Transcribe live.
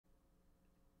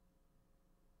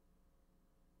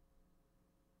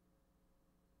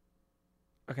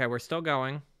Okay, we're still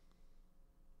going.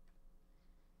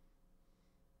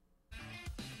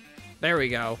 There we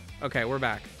go. Okay, we're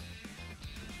back.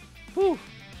 Whew.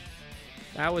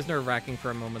 That was nerve-wracking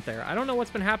for a moment there. I don't know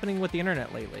what's been happening with the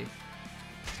internet lately.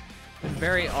 It's been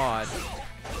very odd.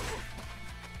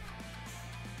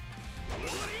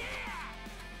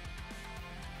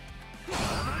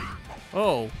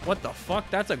 Oh, what the fuck?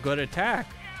 That's a good attack.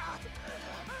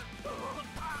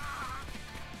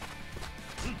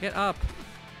 Get up.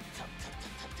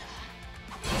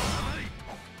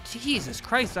 Jesus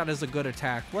Christ, that is a good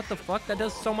attack. What the fuck? That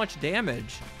does so much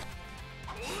damage.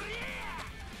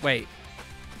 Wait.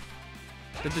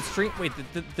 Did the stream... Wait,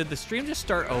 did the stream just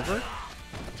start over?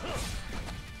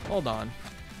 Hold on.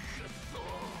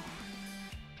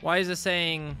 Why is it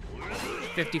saying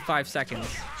 55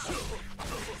 seconds?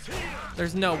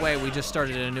 There's no way we just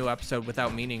started a new episode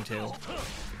without meaning to.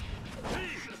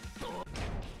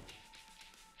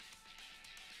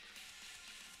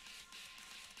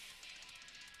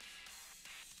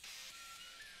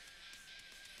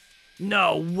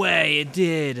 No way it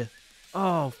did.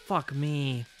 Oh, fuck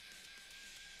me.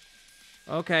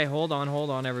 Okay, hold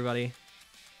on, everybody.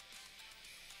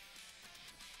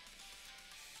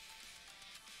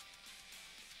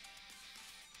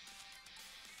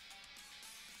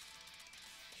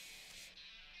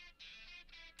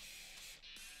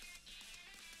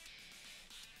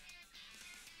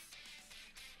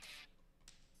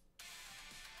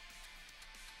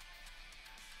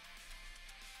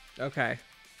 Okay,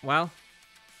 well,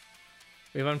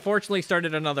 we've unfortunately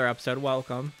started another episode.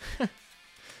 Welcome.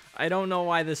 I don't know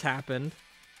why this happened,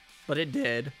 but it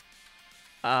did.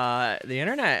 The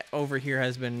internet over here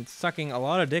has been sucking a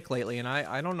lot of dick lately, and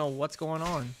I don't know what's going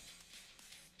on.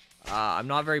 I'm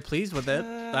not very pleased with it,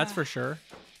 that's for sure.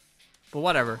 But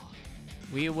whatever.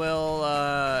 We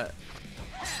will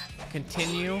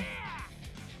continue,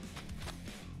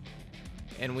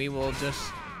 and we will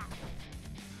just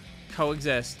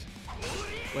coexist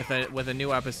with a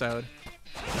new episode.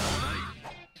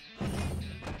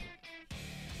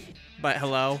 But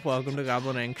hello, welcome to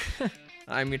Goblin Inc.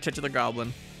 I'm your titular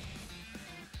goblin.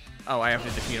 Oh, I have to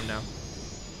defeat him now.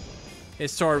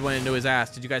 His sword went into his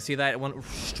ass. Did you guys see that? It went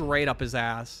straight up his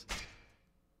ass.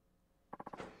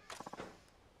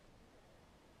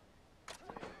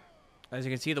 As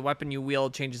you can see, the weapon you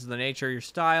wield changes the nature of your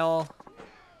style.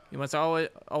 You must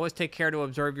always take care to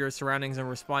observe your surroundings and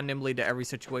respond nimbly to every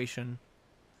situation.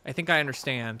 I think I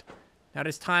understand. Now it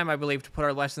is time, I believe, to put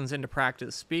our lessons into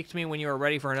practice. Speak to me when you are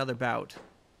ready for another bout.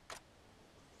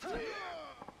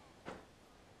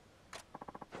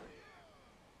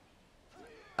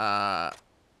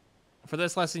 For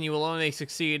this lesson, you will only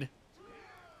succeed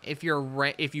if you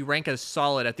rank as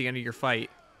solid at the end of your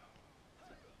fight.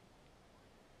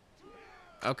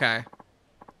 Okay.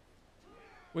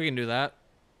 We can do that.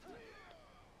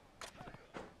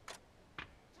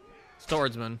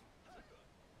 Swordsman.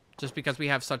 Just because we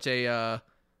have such a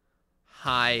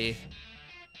high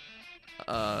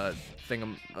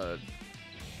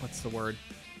what's the word?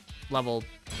 Level.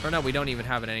 Or no, we don't even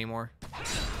have it anymore.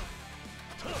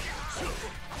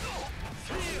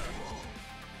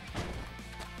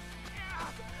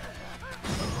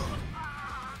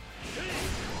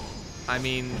 I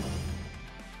mean,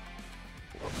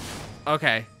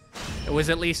 okay. It was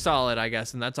at least solid, I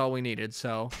guess, and that's all we needed,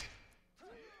 so.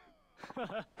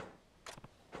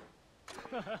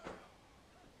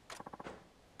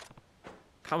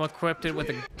 Come equipped with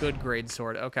a good grade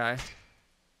sword. Okay.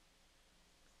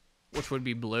 Which would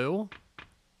be blue?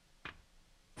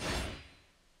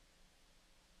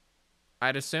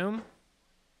 I'd assume.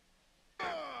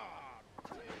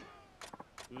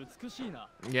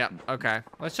 Yeah, okay.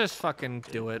 Let's just fucking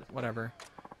do it. Whatever.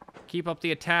 Keep up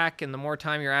the attack, and the more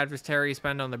time your adversary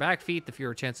spend on their back feet, the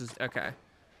fewer chances... Okay.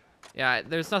 Yeah,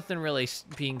 there's nothing really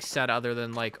being said other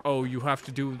than, like, oh, you have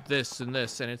to do this and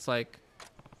this, and it's like...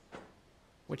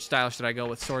 Which style should I go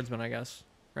with? Swordsman, I guess.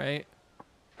 Right?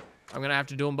 I'm gonna have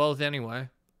to do them both anyway.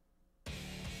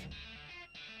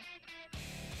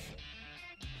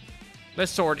 This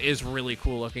sword is really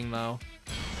cool looking, though.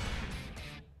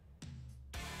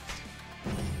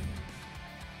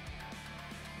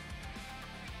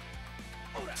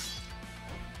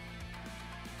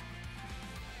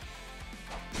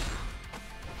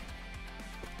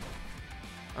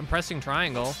 I'm pressing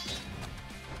triangle.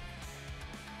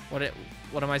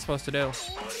 What am I supposed to do?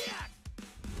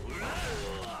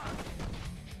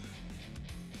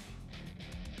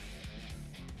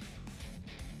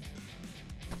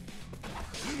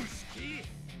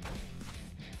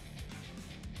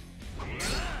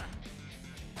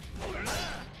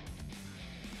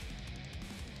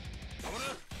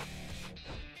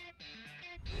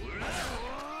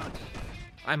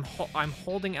 I'm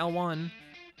holding L1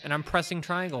 and I'm pressing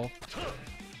triangle.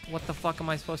 What the fuck am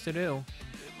I supposed to do?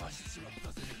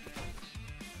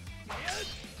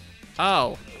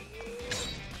 Oh.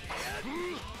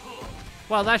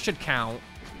 Well, that should count.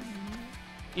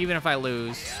 Even if I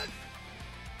lose.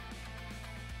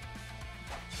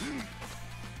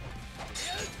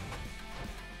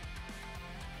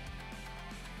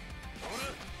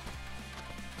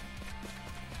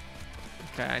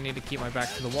 Okay, I need to keep my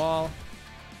back to the wall.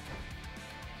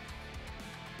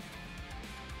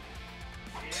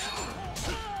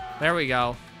 There we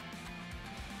go.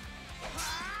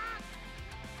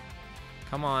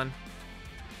 Come on.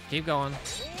 Keep going.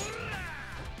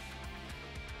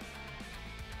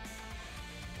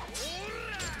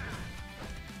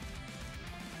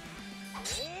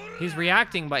 He's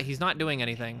reacting, but he's not doing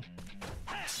anything.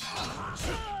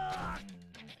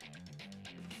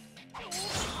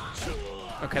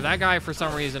 Okay, that guy, for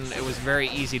some reason, it was very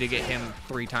easy to get him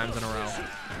 3 times in a row.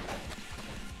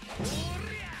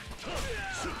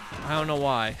 I don't know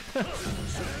why.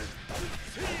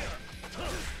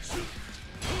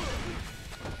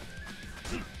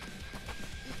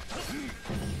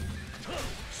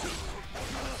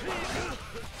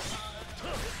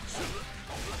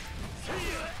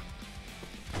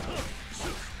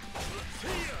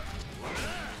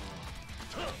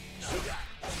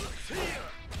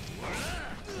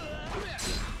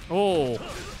 Oh,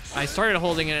 I started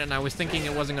holding it and I was thinking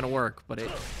it wasn't going to work, but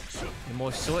it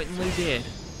most certainly did.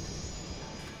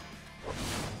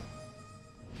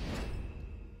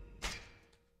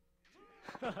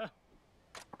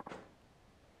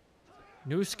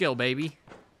 New skill, baby.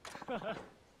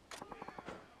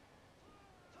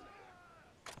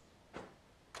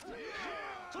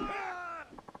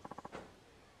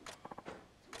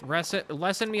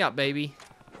 Lesson me up, baby.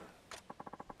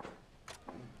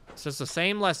 It's just the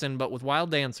same lesson, but with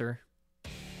Wild Dancer.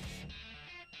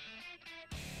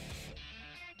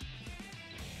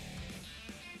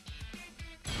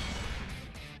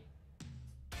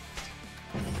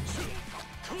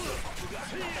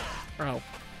 Oh.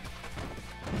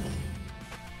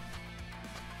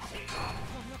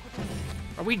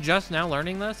 Are we just now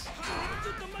learning this?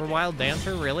 For Wild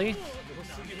Dancer, really?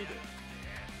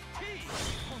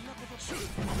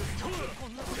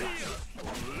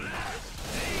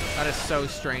 That is so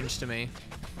strange to me.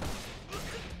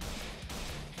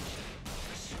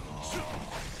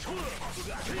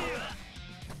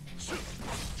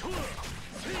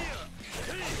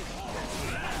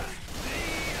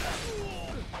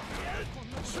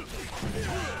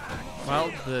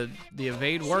 Well, the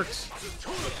evade works.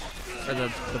 Or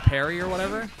the parry or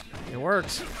whatever. It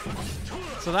works.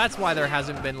 So that's why there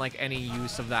hasn't been like any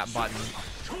use of that button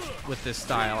with this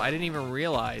style. I didn't even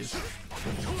realize.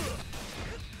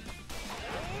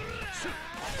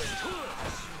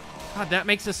 God, that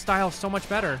makes this style so much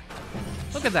better.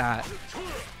 Look at that.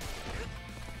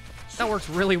 That works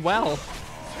really well.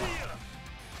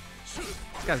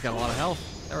 This guy's got a lot of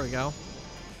health. There we go.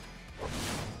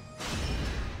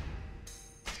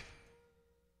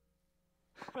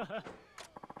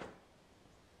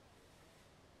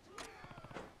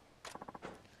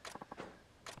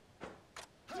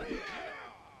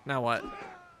 Now what?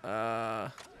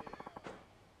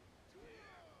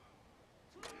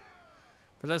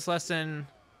 For this lesson,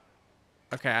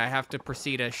 okay, I have to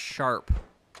proceed as sharp.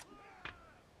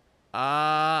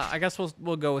 I guess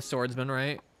we'll go with swordsman,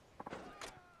 right?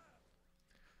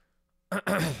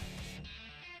 At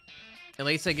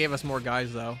least they gave us more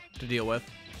guys though to deal with.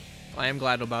 I am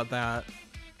glad about that.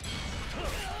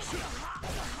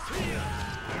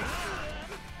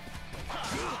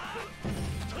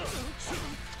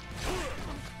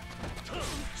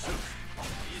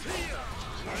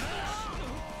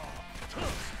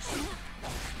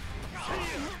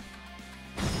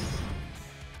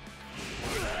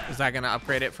 Is that gonna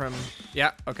upgrade it from...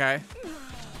 Yeah, okay.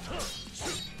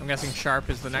 I'm guessing sharp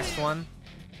is the next one.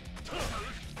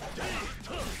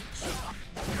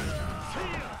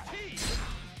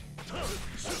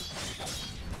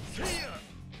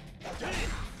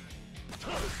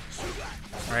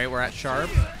 Alright, we're at sharp.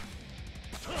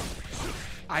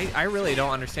 I really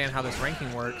don't understand how this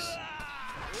ranking works.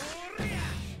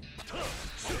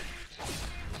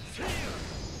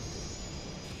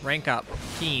 Rank up.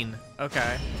 Keen.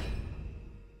 Okay.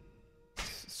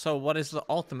 So what is the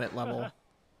ultimate level?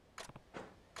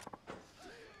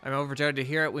 I'm overjoyed to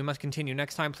hear it. We must continue.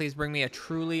 Next time, please bring me a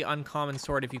truly uncommon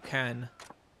sword if you can.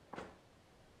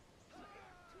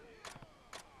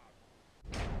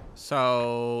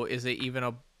 So, is it even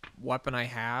a weapon I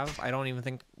have? I don't even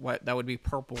think... What? That would be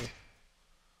purple.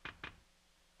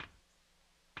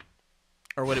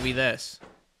 Or would it be this?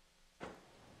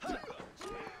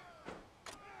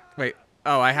 Wait.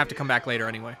 Oh, I have to come back later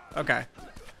anyway. Okay.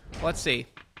 Let's see.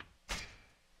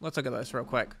 Let's look at this real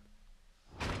quick.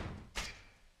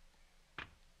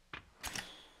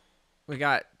 We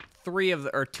got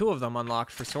 2 of them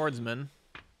unlocked for swordsman.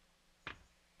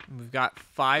 We've got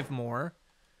 5 more.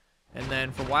 And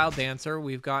then for wild dancer,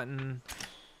 we've gotten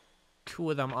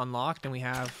 2 of them unlocked, and we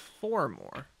have 4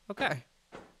 more. Okay.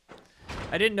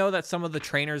 I didn't know that some of the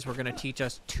trainers were going to teach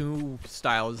us 2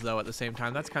 styles, though, at the same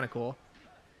time. That's kind of cool.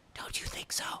 Don't you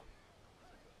think so?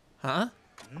 Huh?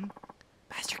 Hmm?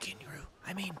 Master Kinuru.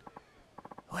 I mean,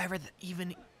 whoever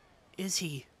even is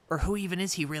he? Or who even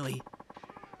is he, really?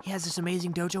 He has this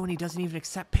amazing dojo, and he doesn't even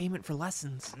accept payment for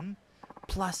lessons. Hmm?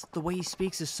 Plus, the way he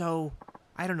speaks is so,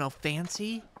 I don't know,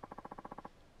 fancy?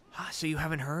 So you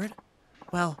haven't heard?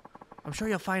 Well, I'm sure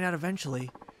you'll find out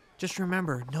eventually. Just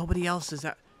remember, nobody else is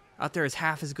out there is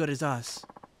half as good as us.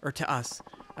 Or to us.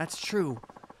 That's true.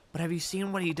 But have you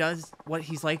seen what he does, what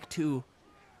he's like to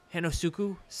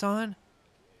Hinosuku-san?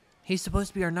 He's supposed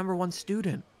to be our #1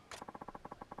 student.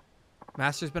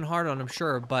 Master's been hard on him,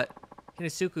 sure, but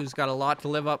Hinosuku's got a lot to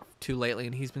live up to lately,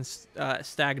 and he's been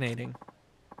stagnating.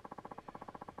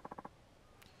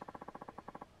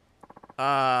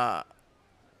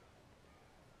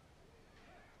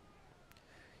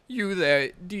 You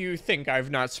there, do you think I've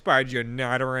not spied your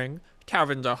nattering?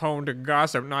 Taverns are home to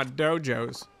gossip, not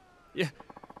dojos.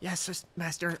 Yes,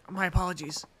 Master. My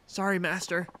apologies. Sorry,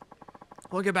 Master.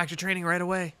 We'll get back to training right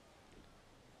away.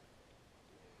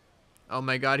 Oh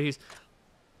my god, he's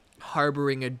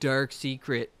harboring a dark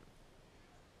secret.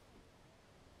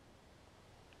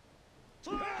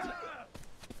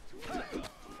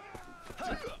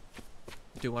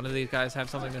 Do one of these guys have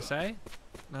something to say?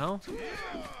 No?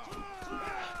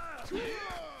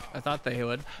 I thought they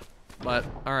would, but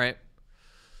alright.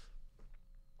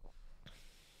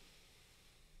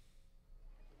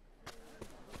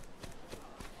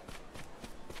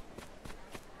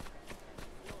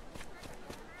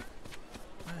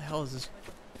 What the hell is this?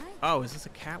 Oh, is this a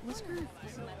cat whisker?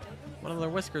 One of their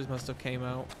whiskers must have came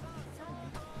out.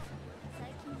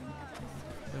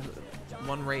 There's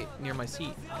one right near my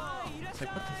seat. It's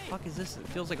like, what the fuck is this? It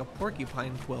feels like a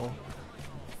porcupine quill.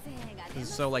 It's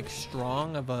so, like,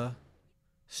 strong of a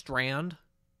strand.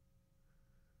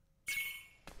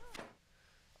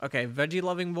 Okay, veggie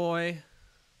loving boy.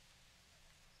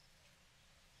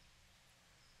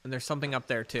 And there's something up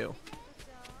there, too.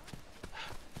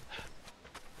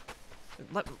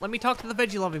 Let me talk to the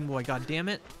veggie loving boy, god damn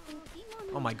it.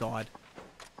 Oh my god.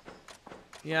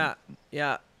 Yeah,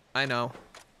 I know.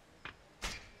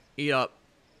 Eat up.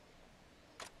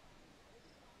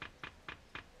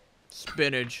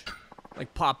 Spinach.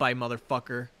 Like Popeye,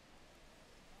 motherfucker.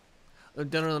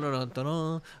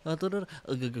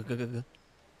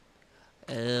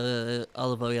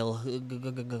 Olive oil.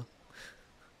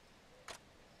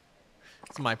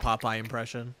 It's my Popeye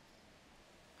impression.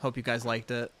 Hope you guys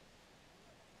liked it.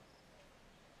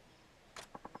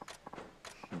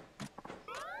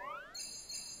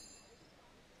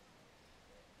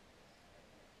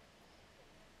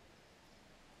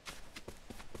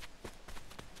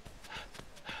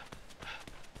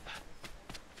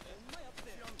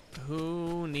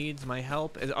 Who needs my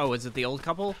help? Is it the old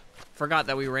couple? Forgot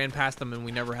that we ran past them and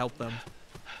we never helped them.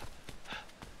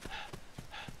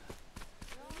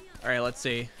 Alright, let's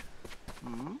see.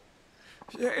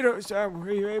 Sam,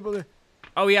 were you able to...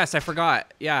 Oh, yes, I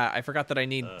forgot. Yeah, I forgot that I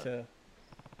need to...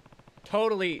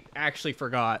 Totally actually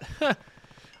forgot.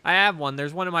 I have one.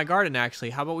 There's one in my garden,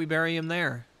 actually. How about we bury him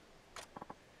there?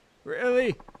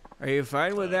 Really? Are you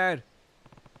fine with that?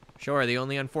 Sure, the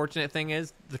only unfortunate thing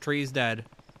is the tree's dead.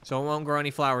 So it won't grow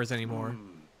any flowers anymore.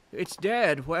 It's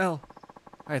dead. Well,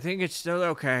 I think it's still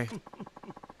okay.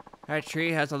 That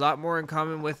tree has a lot more in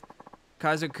common with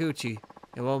Kazukuchi.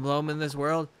 It won't bloom in this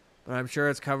world, but I'm sure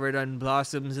it's covered in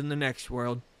blossoms in the next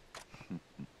world.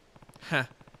 Huh.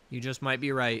 You just might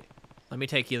be right. Let me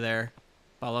take you there.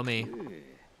 Follow me.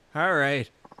 All right.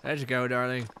 Let's go,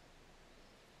 darling.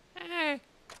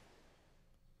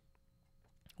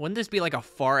 Wouldn't this be like a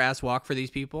far-ass walk for these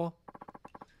people?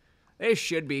 This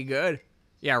should be good.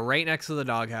 Yeah, right next to the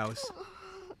doghouse.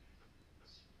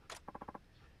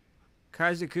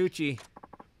 Kazukuchi,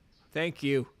 thank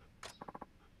you.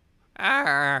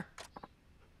 Ah.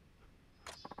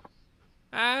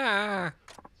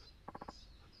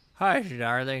 Hush,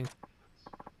 darling.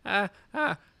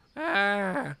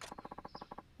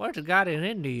 What's gotten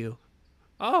into you?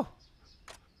 Oh.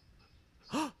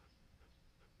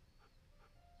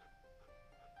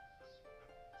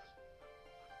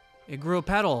 It grew a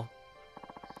petal.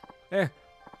 There.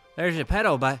 There's a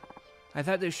petal, but I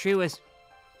thought this tree was...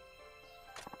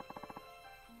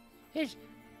 It's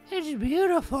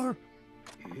beautiful.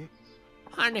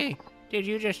 Honey,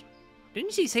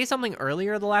 Didn't she say something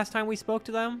earlier the last time we spoke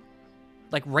to them?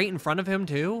 Like right in front of him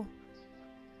too?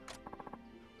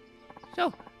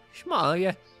 So small,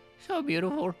 yeah. So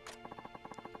beautiful.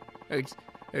 It's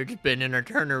been an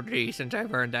eternity since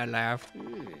I've heard that laugh.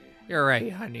 You're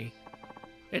right, honey.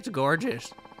 It's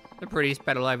gorgeous. The prettiest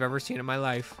petal I've ever seen in my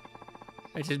life.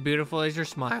 It's as beautiful as your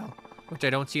smile, which I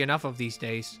don't see enough of these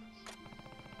days.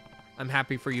 I'm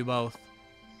happy for you both.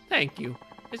 Thank you.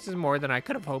 This is more than I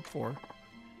could have hoped for.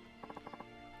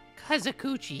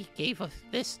 Kazakuchi gave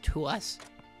this to us.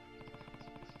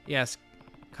 Yes,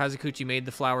 Kazukuchi made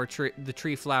the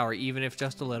tree flower, even if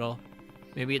just a little.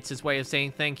 Maybe it's his way of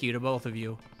saying thank you to both of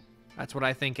you. That's what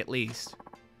I think, at least.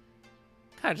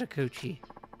 Kazakuchi,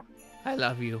 I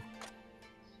love you.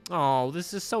 Oh,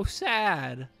 this is so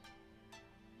sad.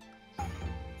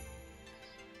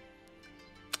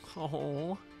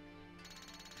 Oh.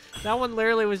 That one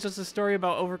literally was just a story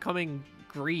about overcoming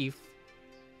grief.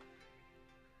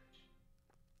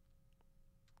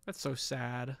 That's so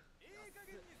sad.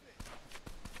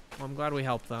 Well, I'm glad we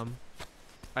helped them.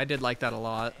 I did like that a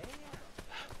lot.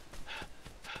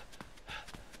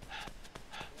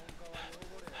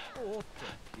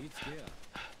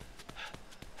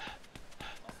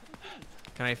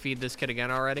 Can I feed this kid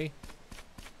again already?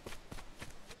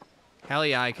 Hell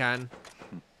yeah, I can.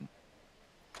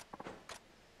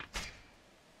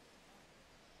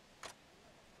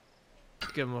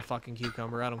 Give him a fucking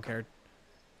cucumber. I don't care.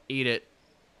 Eat it.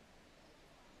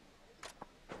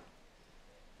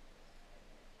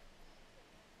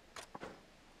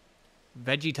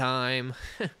 Veggie time.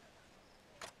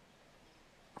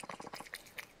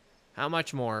 How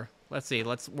much more? Let's see.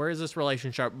 Where is this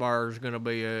relationship bar gonna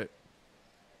be at?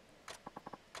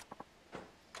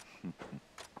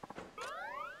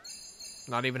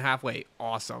 Not even halfway.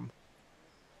 Awesome.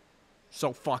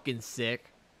 So fucking sick.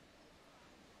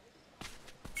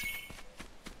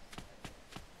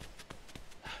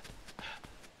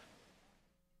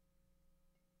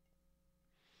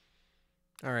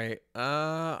 All right.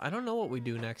 I don't know what we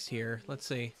do next here. Let's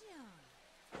see.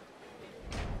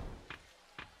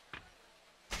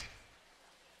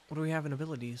 What do we have in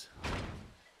abilities?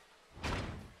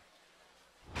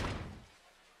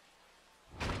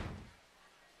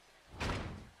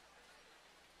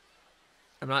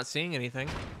 I'm not seeing anything.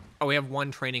 Oh, we have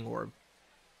one training orb.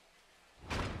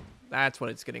 That's what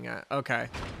it's getting at. Okay.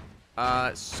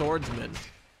 Swordsman.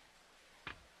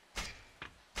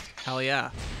 Hell yeah.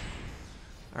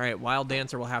 All right, Wild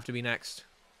Dancer will have to be next.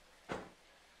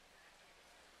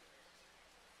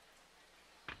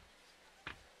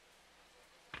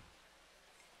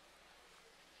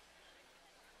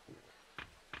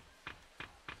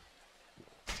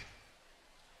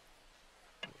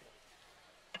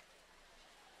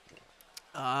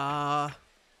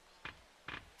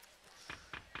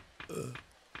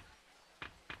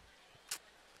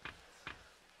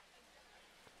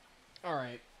 All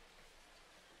right.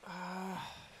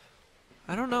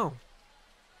 I don't know.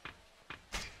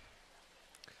 Do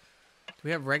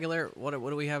we have regular? What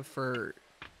do we have for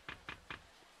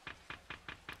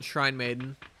Shrine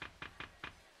Maiden?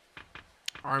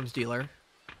 Arms Dealer.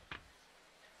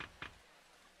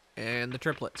 And the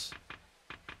triplets.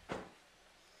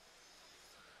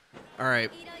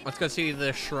 Alright, let's go see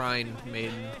the Shrine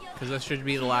Maiden, because this should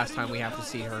be the last time we have to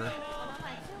see her.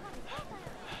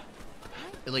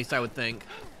 At least I would think.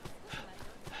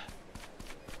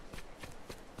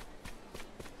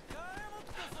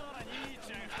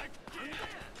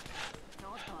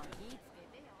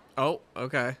 Oh,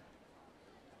 okay.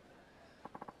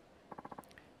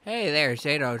 Hey there,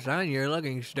 Sato-san. You're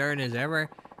looking stern as ever.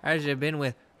 How's it been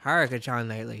with Haruka-chan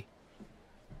lately?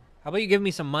 How about you give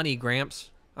me some money,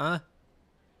 Gramps? Huh?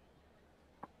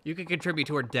 You can contribute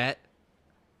to her debt.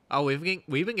 Oh, we've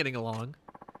been getting along.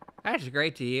 That's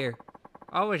great to hear.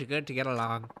 Always good to get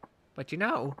along. But you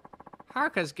know,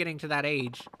 Haruka's getting to that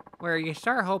age where you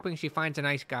start hoping she finds a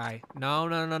nice guy.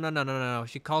 No.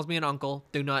 She calls me an uncle.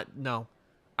 Do not, no.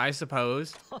 I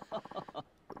suppose.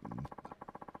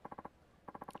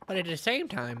 But at the same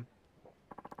time,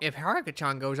 if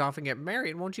Haruka-chan goes off and get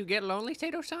married, won't you get lonely,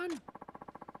 Sato-san?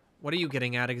 What are you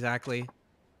getting at exactly?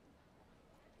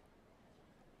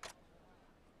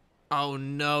 Oh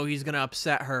no, he's gonna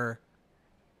upset her.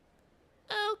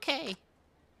 Okay.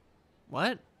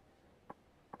 What?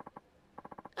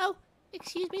 Oh,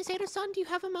 excuse me, Sato-san, do you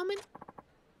have a moment?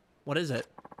 What is it?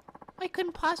 I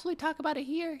couldn't possibly talk about it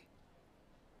here.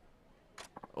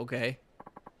 Okay.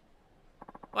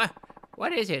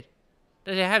 What is it?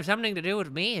 Does it have something to do with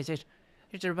me? Is it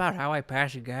about how I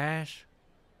pass the gas?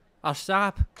 I'll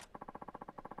stop.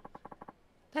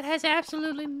 That has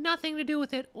absolutely nothing to do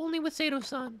with it. Only with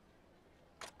Sato-san.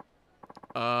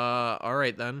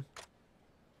 Alright then.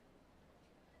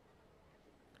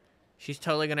 She's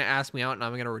totally gonna ask me out and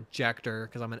I'm gonna reject her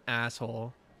because I'm an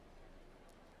asshole.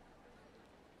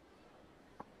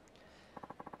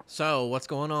 So, what's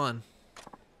going on?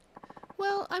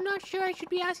 Well, I'm not sure I should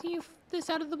be asking you this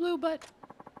out of the blue, but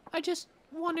I just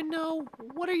want to know,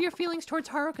 what are your feelings towards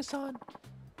Haruka-san?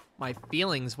 My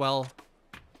feelings, well...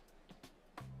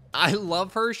 I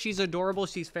love her, she's adorable,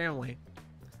 she's family.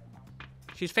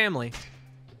 She's family.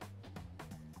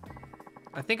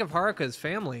 I think of Haruka as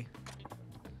family.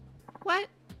 What?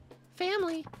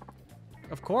 Family?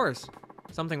 Of course.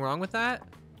 Something wrong with that?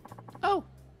 Oh,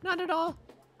 not at all.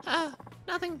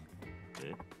 Nothing.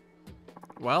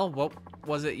 Well, what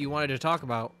was it you wanted to talk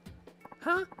about?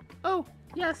 Huh? Oh,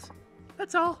 yes.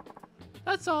 That's all.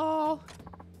 That's all.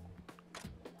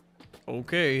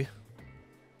 Okay.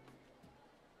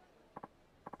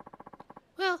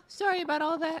 Well, sorry about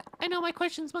all that. I know my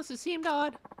questions must have seemed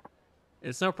odd.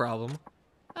 It's no problem.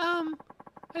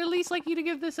 I'd at least like you to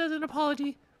give this as an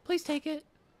apology. Please take it.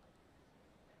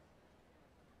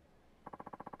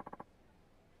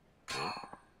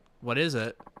 What is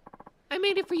it? I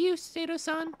made it for you,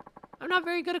 Sato-san. I'm not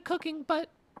very good at cooking, but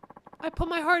I put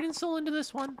my heart and soul into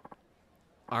this one.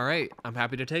 Alright, I'm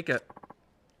happy to take it.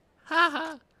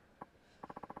 Haha.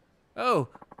 Oh,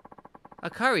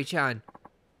 Akari-chan.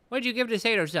 What'd you give to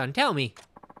Sato-san? Tell me.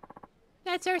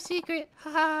 That's our secret.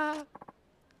 Haha.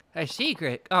 A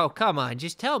secret? Oh, come on,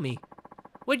 just tell me.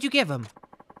 What'd you give him?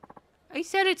 I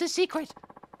said it's a secret.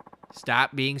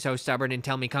 Stop being so stubborn and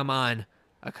tell me, come on.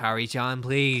 Akari-chan,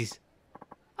 please.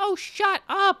 Oh, shut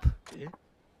up.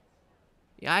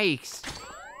 Yikes.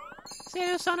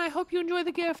 Sato-san, I hope you enjoy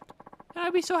the gift. And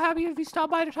I'd be so happy if you stop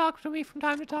by to talk to me from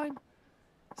time to time.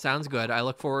 Sounds good. I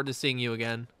look forward to seeing you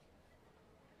again.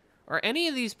 Are any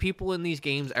of these people in these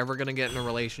games ever gonna get in a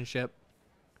relationship?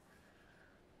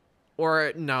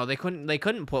 Or no, they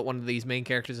couldn't put one of these main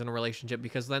characters in a relationship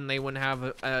because then they wouldn't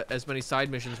have as many side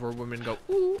missions where women go,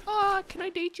 Ooh, can I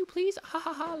date you, please? Ha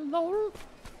ha ha, lol.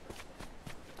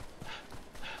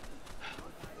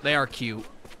 they are cute.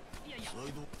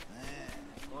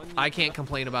 I can't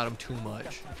complain about them too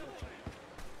much.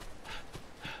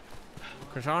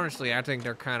 Because honestly, I think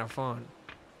they're kind of fun.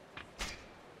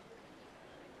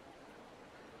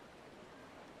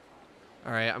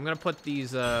 Alright, I'm gonna put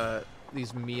these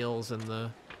meals in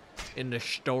the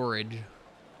storage.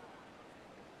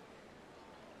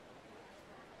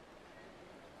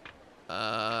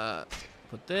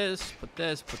 Put this, put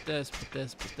this, put this, put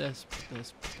this, put this, put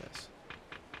this, put this.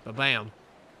 Ba-bam.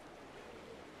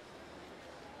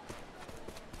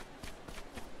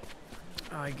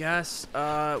 I guess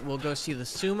we'll go see the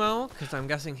sumo, because I'm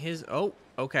guessing his... Oh,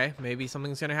 okay. Maybe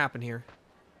something's going to happen here.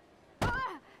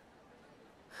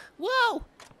 Whoa!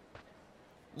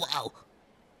 Whoa.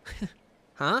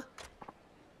 Huh?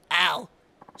 Ow.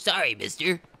 Sorry,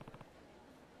 mister.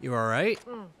 You alright?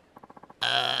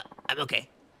 I'm okay.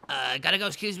 Gotta go,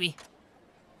 excuse me.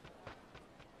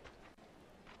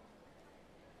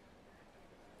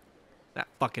 That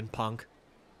fucking punk.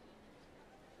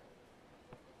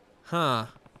 Huh.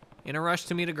 In a rush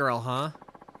to meet a girl, huh?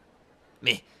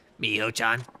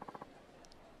 Miho-chan.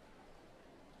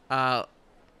 Shinta-kun?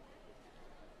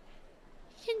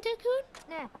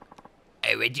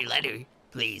 I read your letter,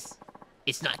 please.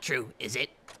 It's not true, is it?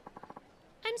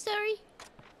 I'm sorry.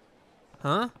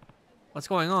 Huh? What's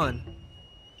going on?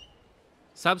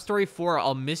 Substory 4,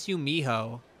 I'll miss you,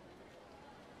 Miho.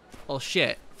 Well,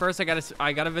 shit. First, I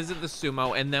gotta visit the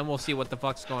sumo, and then we'll see what the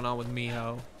fuck's going on with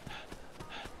Miho.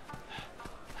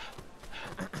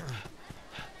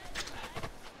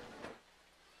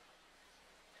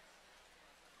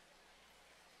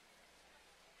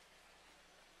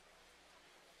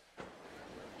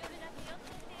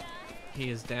 He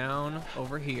is down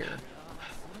over here.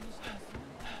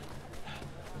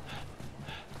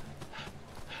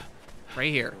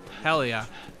 Right here. Hell yeah.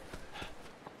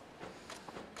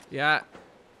 Yeah.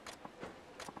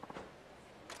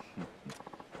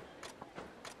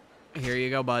 Here you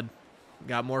go, bud.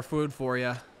 Got more food for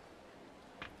you.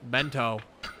 Bento.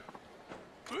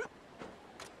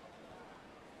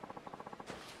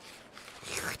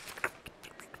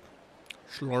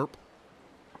 Slurp.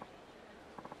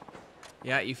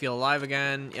 Yeah, you feel alive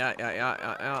again.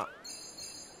 Yeah.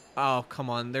 Oh, come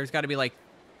on. There's got to be like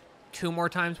 2 more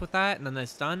times with that, and then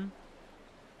it's done.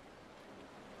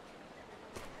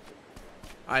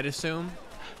 I'd assume.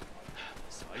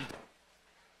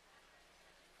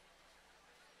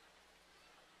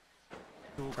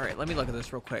 All right, let me look at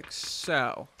this real quick.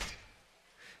 So,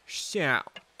 yeah,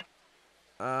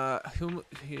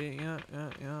 yeah.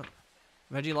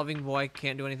 Veggie loving boy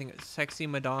can't do anything. Sexy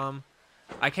madame.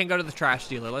 I can go to the trash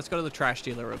dealer. Let's go to the trash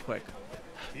dealer real quick.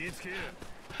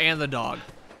 And the dog.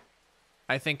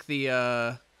 I think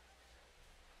the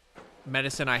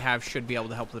medicine I have should be able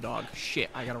to help the dog. Shit,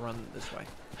 I gotta run this way.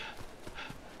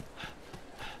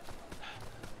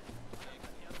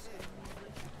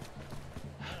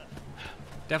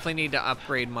 Definitely need to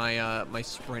upgrade my my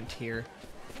sprint here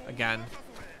again.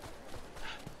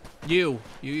 You.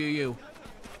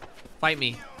 Fight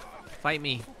me. Fight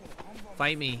me.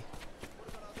 Fight me.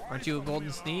 Aren't you a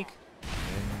golden sneak?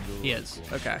 He is.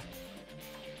 Okay.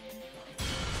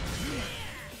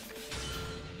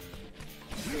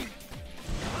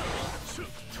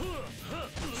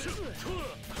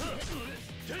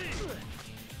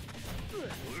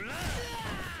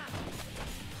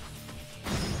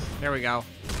 There we go.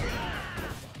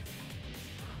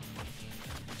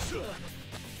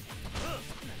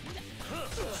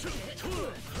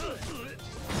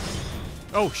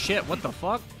 Oh shit, what the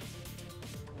fuck?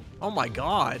 Oh my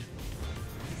god.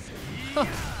 Huh.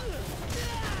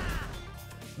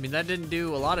 I mean, that didn't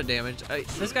do a lot of damage.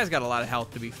 This guy's got a lot of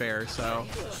health, to be fair, so.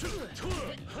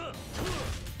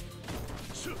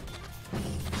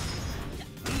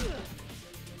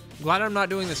 Glad I'm not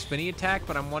doing the spinny attack,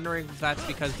 but I'm wondering if that's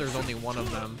because there's only one of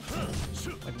them.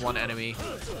 Like one enemy.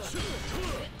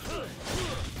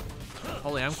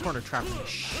 Holy, I'm corner trapping the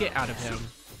shit out of him.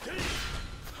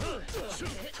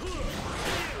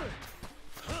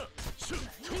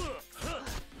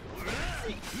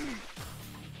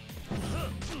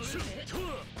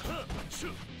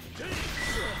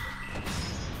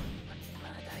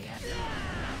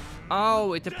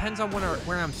 Oh, it depends on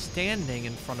where I'm standing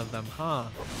in front of them, huh?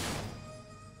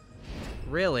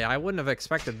 Really? I wouldn't have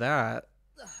expected that.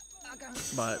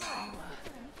 But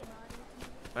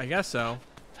I guess so.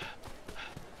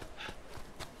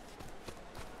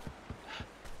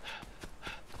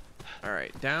 All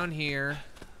right, down here,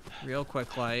 real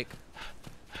quick like.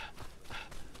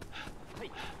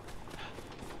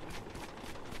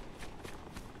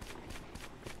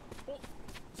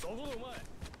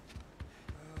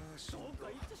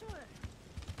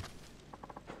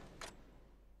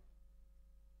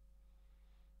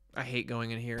 I hate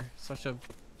going in here. Such a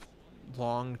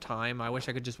long time. I wish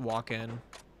I could just walk in.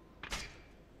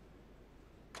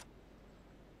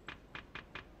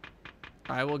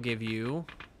 I will give you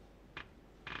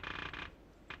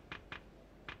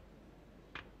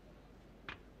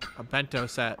a bento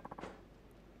set.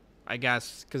 I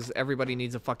guess, because everybody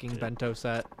needs a fucking bento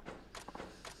set.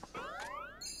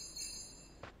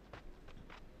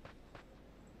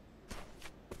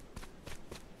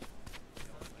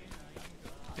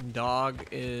 And dog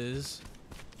is...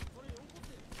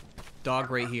 Dog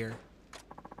right here.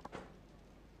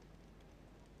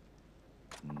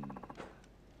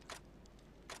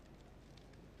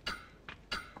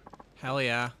 Hell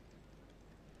yeah.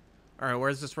 Alright,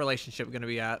 where's this relationship gonna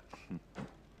be at?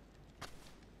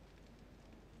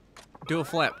 Do a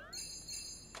flip.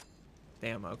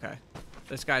 Damn, okay.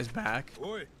 This guy's back.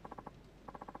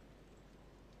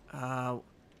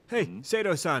 Hey,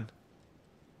 Sato-san.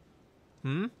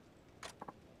 Hmm?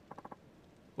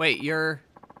 Wait, you're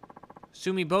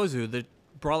Sumibozu, the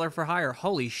brawler for hire.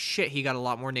 Holy shit, he got a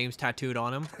lot more names tattooed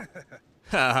on him.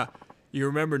 Haha, you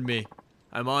remembered me.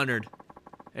 I'm honored.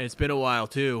 And it's been a while,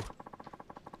 too.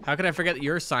 How could I forget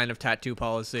your sign of tattoo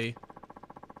policy?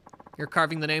 You're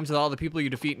carving the names of all the people you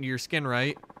defeat into your skin,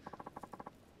 right?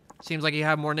 Seems like you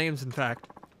have more names, in fact.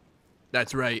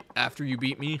 That's right. After you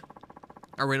beat me,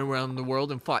 I ran around the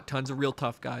world and fought tons of real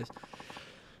tough guys.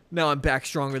 Now I'm back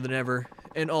stronger than ever,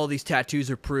 and all these tattoos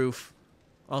are proof.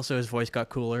 Also, his voice got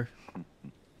cooler.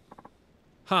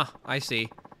 Huh, I see.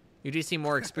 You do seem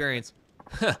more experienced.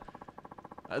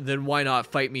 Then why not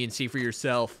fight me and see for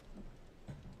yourself?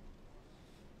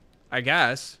 I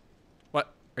guess.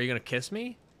 What? Are you gonna kiss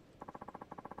me?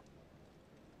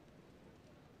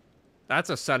 That's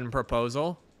a sudden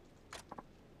proposal.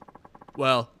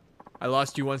 Well, I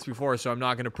lost you once before, so I'm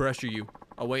not gonna pressure you.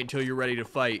 I'll wait until you're ready to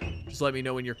fight. Just let me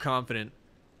know when you're confident.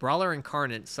 Brawler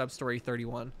Incarnate, Sub-Story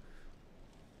 31.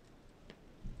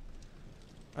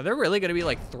 Are there really gonna be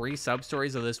like 3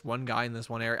 sub-stories of this one guy in this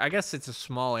one area? I guess it's a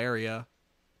small area.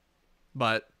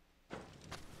 But...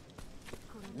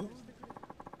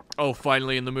 Oh,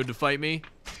 finally in the mood to fight me?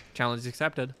 Challenge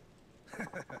accepted.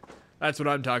 That's what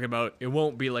I'm talking about. It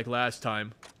won't be like last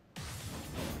time.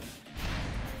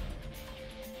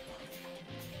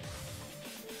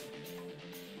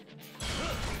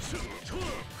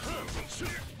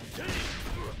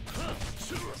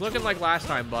 It's looking like last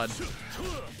time, bud.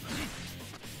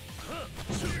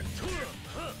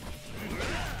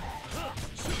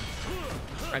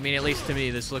 I mean, at least to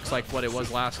me, this looks like what it was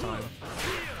last time.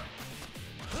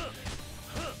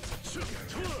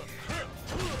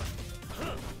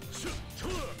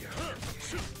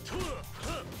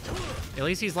 At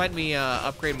least he's letting me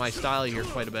upgrade my style here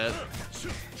quite a bit.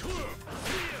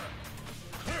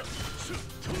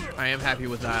 I am happy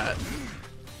with that.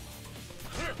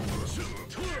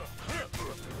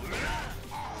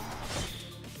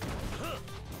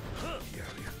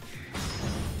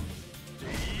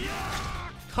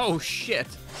 Oh, shit.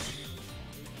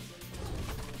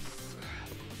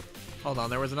 Hold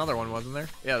on, there was another one, wasn't there?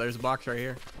 Yeah, there's a box right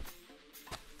here.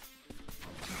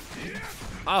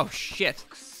 Oh, shit.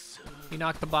 He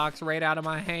knocked the box right out of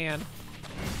my hand.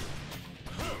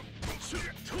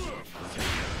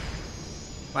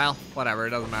 Well, whatever,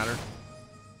 it doesn't matter.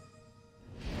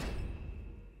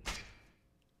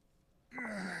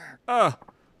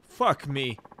 Fuck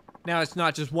me. Now it's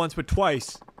not just once, but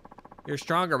twice. You're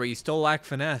stronger, but you still lack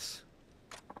finesse.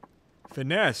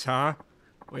 Finesse, huh?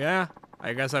 Well, yeah,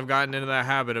 I guess I've gotten into that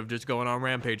habit of just going on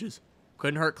rampages.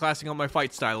 Couldn't hurt classing up my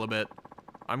fight style a bit.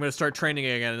 I'm gonna start training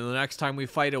again, and the next time we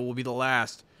fight, it will be the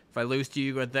last. If I lose to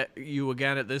you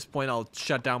again at this point, I'll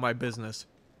shut down my business.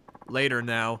 Later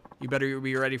now. You better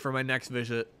be ready for my next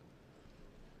visit.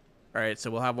 Alright,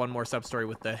 so we'll have one more sub-story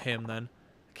with him then.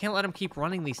 I can't let him keep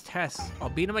running these tests. I'll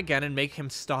beat him again and make him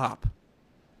stop.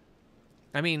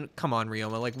 I mean, come on,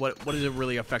 Ryoma. Like, what is it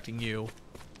really affecting you?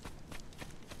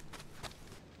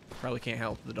 Probably can't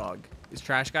help the dog. Is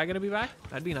Trash Guy gonna be back?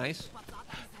 That'd be nice.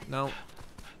 No.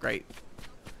 Great.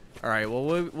 Alright,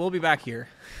 well, we'll be back here.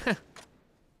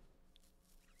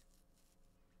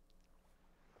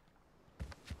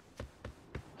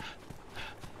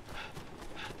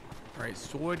 Alright,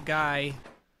 Sword Guy.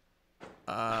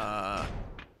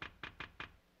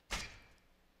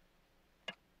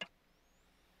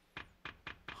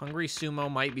 Hungry Sumo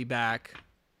might be back.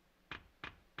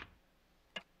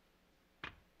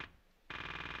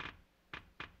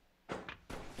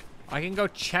 I can go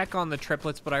check on the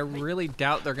triplets, but I really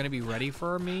doubt they're going to be ready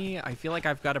for me. I feel like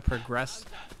I've got to progress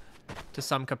to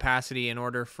some capacity in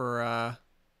order for,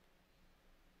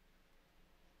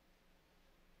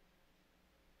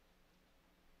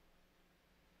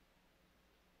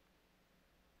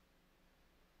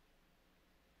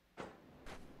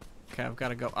 Okay, I've got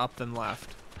to go up and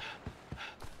left.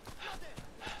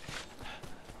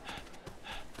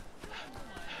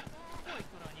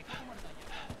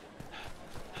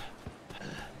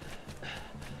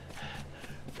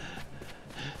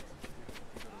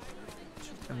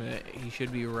 He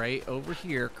should be right over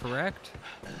here, correct?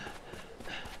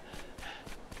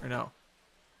 Or no?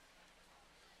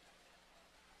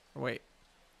 Or wait.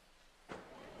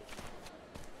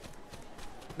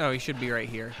 No, he should be right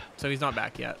here. So he's not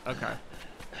back yet. Okay.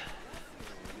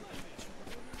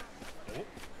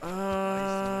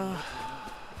 I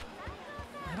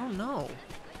don't know.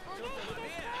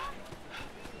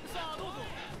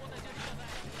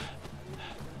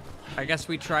 I guess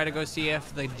we try to go see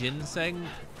if the ginseng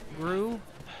grew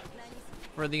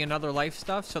for the Another Life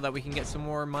stuff so that we can get some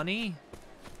more money.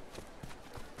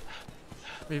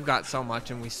 We've got so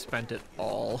much and we spent it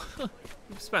all.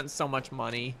 We've spent so much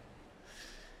money.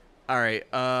 Alright,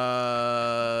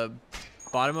 bottom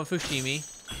of Fushimi.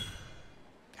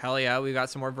 Hell yeah, we got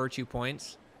some more virtue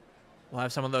points. We'll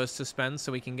have some of those to spend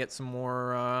so we can get some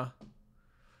more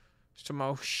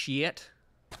shit.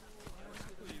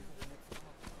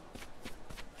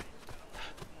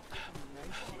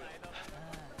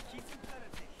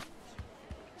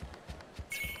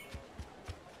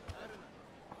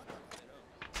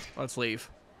 Let's leave.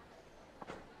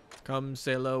 Come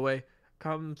sail away to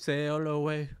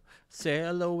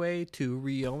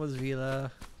Ryoma's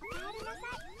Villa.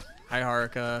 Hi,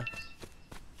 Haruka.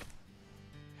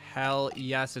 Hell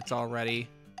yes, it's all ready.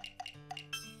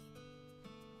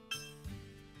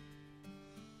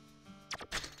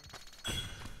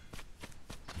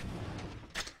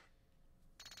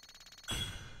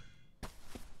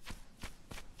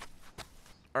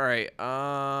 All right,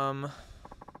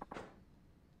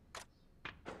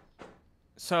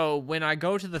 so when I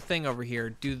go to the thing over here,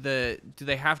 do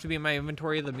they have to be in my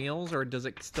inventory of the meals, or does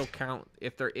it still count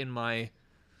if they're in my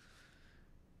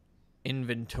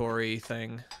inventory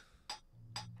thing?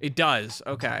 It does.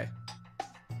 Okay.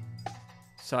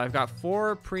 So I've got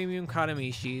 4 premium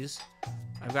katamishis.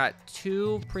 I've got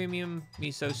 2 premium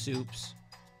miso soups,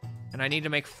 and I need to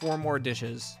make 4 more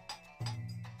dishes.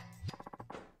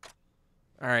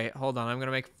 All right, hold on. I'm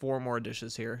gonna make 4 more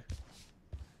dishes here,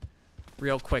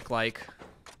 real quick, like.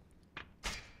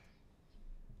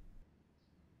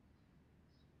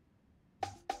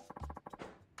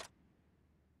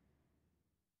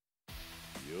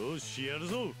 よしやる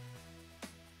ぞ。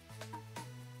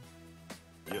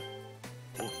や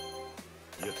おや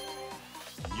よ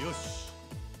し。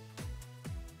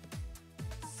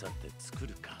さて作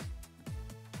るか。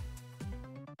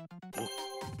お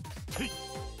へい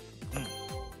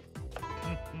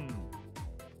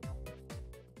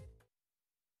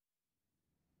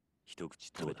一口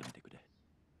食べてみてくれ。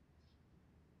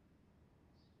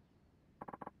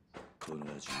この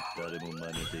味誰も真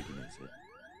似できねえぜ。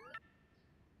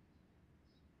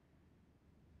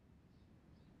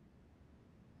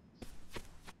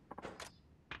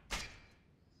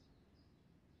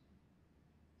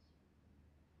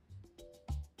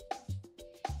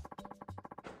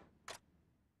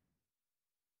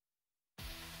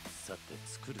さて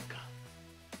作るか。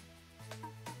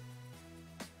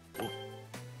お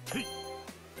へい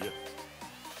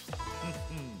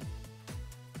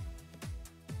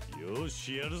やよ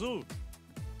しやるぞ。お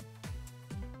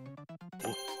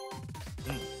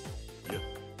や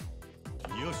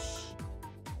よし。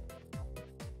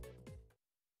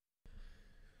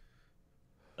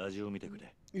味を見てく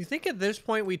れ。 You think at this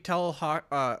point we tell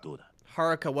どうだ。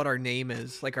 Haruka what our name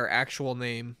is, like our actual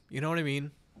name? You know what I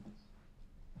mean?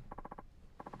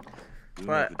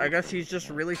 But I guess he's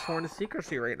just really torn to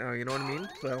secrecy right now, you know what I mean?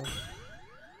 So,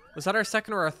 was that our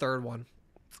second or our third one?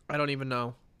 I don't even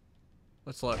know.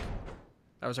 Let's look.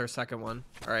 That was our second one.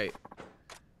 All right.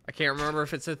 I can't remember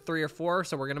if it said 3 or 4,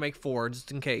 so we're going to make 4 just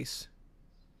in case.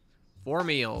 4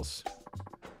 meals.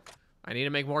 I need to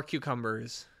make more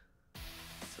cucumbers.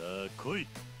 さあ来い。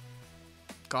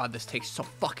 God, this takes so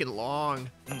fucking long.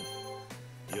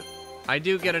 や I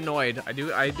do get annoyed. I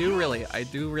do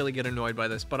really get annoyed by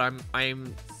this, but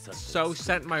I'm so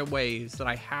set in my ways that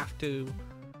I have to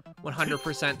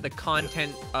 100% the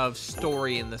content of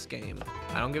story in this game.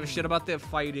 I don't give a shit about the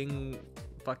fighting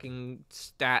fucking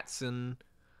stats and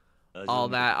all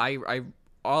that.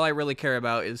 All I really care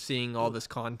about is seeing all this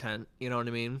content, you know what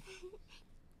I mean?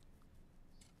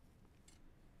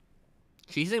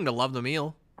 She seemed to love the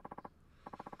meal.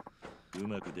 う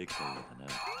まくできたようだ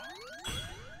な。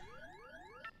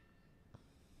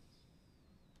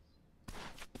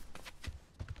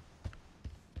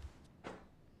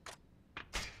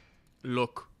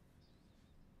 Look.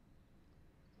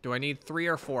 Do I need 3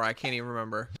 or 4? I can't even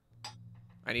remember.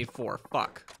 I need 4.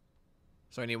 Fuck.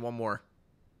 So I need 1 more.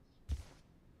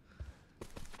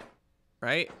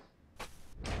 Right?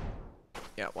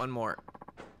 Yeah, 1 more.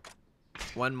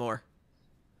 1 more.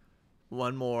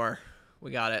 1 more.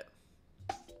 We got it.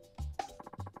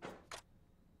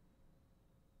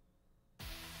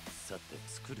 さて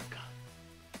作るか。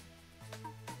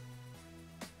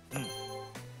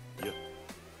や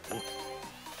お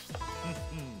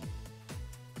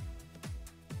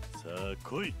さあ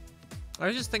来い。 I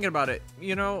was just thinking about it.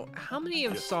 You know, how many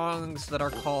of songs that are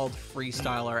called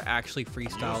freestyle are actually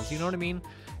freestyles? You know what I mean?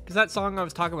 Because that song I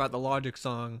was talking about, the Logic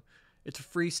song, it's a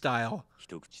freestyle.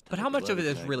 But how much of it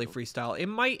is really freestyle? It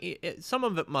might, some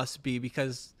of it must be,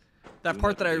 because that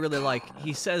part that I really like,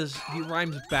 he says, he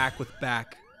rhymes back with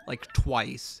back, like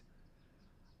twice.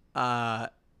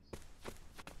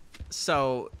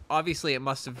 So obviously it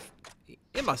must have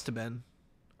been,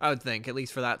 I would think, at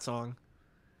least for that song.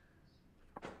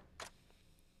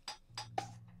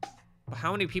 But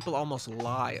how many people almost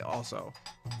lie also?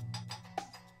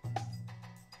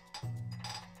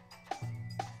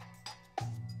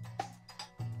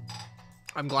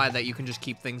 I'm glad that you can just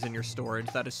keep things in your storage.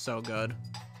 That is so good.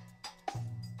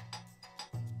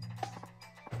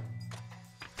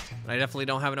 I definitely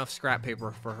don't have enough scrap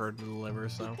paper for her to deliver,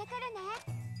 so.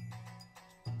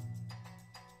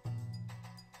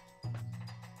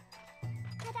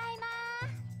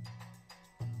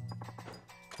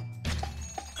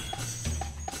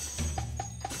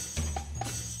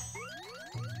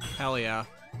 Hell yeah.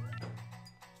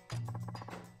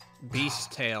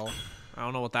 Beast tail. I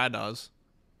don't know what that does.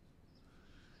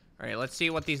 Alright, let's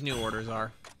see what these new orders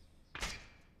are.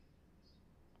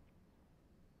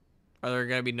 Are there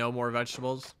gonna be no more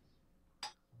vegetables?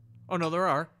 Oh no, there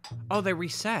are. Oh, they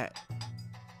reset.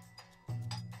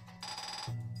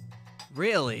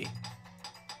 Really?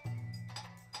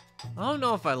 I don't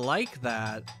know if I like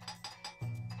that.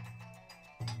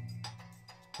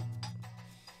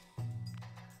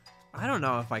 I don't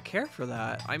know if I care for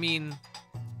that. I mean,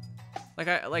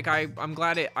 I'm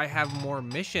glad I have more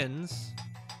missions,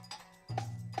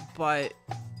 but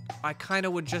I kind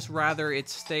of would just rather it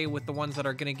stay with the ones that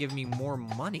are gonna give me more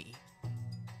money.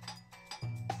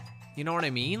 You know what I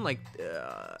mean? Like,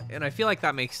 and I feel like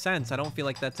that makes sense. I don't feel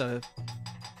like that's a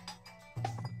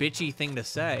bitchy thing to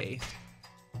say.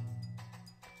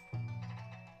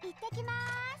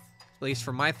 At least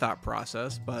for my thought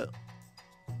process, but...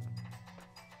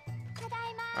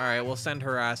 Alright, we'll send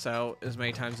her ass out as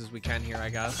many times as we can here, I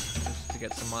guess, just to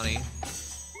get some money.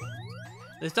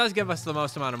 This does give us the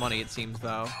most amount of money, it seems,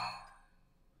 though.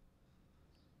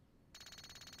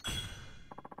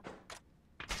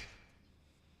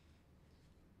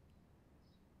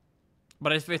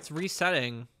 But if it's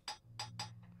resetting...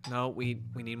 No, we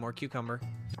need more cucumber.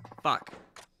 Fuck.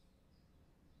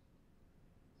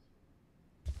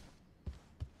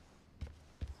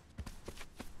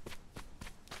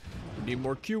 We need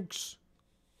more cukes.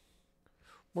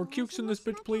 More cukes in this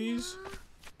bitch, please.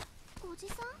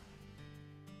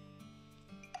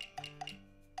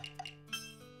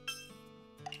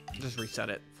 Just reset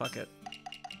it. Fuck it.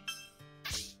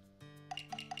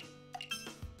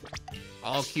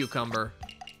 All cucumber.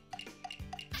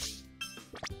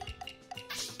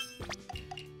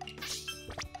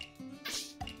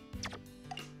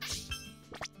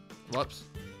 Whoops.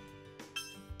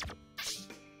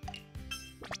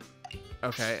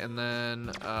 Okay, and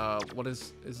then, what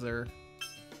is there?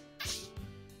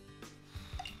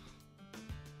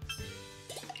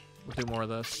 We'll do more of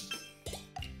this.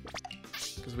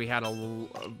 Because we had a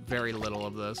very little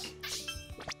of this.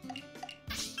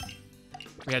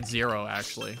 We had 0,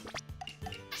 actually.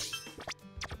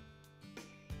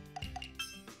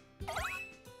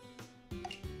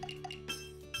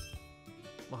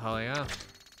 Well, hell yeah.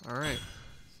 Alright.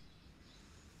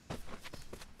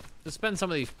 Let's spend some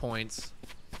of these points.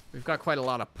 We've got quite a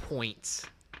lot of points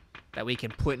that we can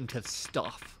put into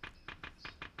stuff.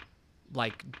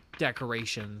 Like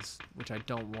decorations, which I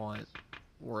don't want.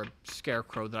 Or a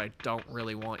scarecrow that I don't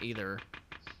really want either.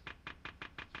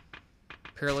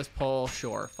 Peerless pole,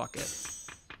 sure, fuck it.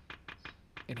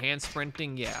 Enhanced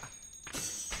sprinting, yeah.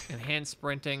 Enhanced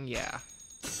sprinting, yeah.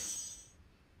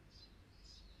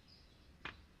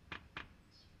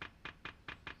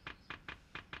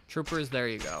 Troopers, there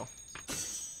you go.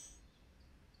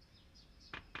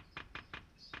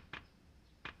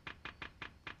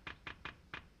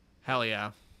 Hell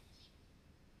yeah.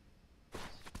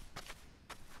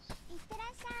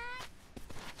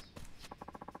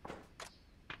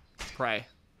 Pray.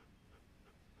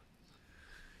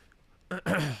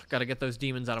 Gotta get those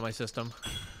demons out of my system.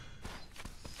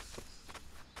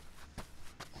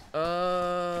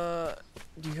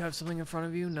 Do you have something in front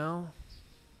of you? No?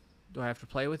 Do I have to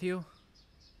play with you?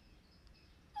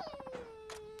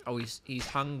 Oh, he's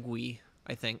hungry,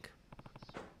 I think.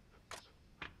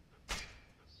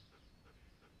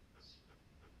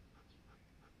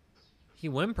 He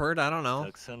whimpered, I don't know.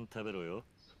 たくさん食べろよ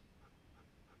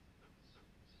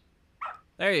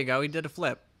There you go, he did a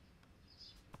flip.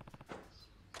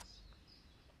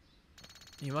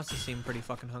 You must have seemed pretty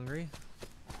fucking hungry.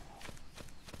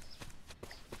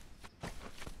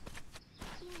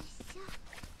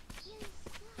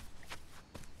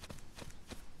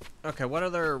 Okay, what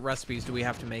other recipes do we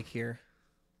have to make here?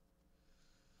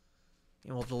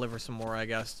 And we'll deliver some more, I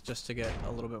guess, just to get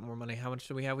a little bit more money. How much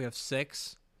do we have? We have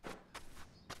 6.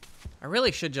 I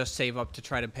really should just save up to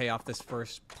try to pay off this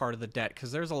first part of the debt,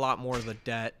 because there's a lot more of the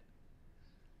debt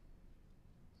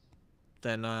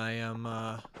than I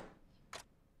am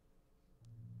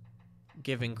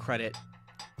giving credit.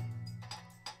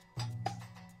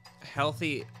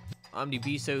 Healthy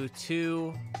omnibiso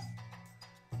 2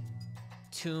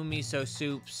 miso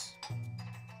soups,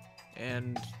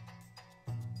 and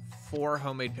 4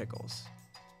 homemade pickles.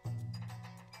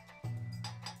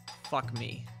 Fuck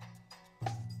me.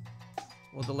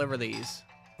 We'll deliver these.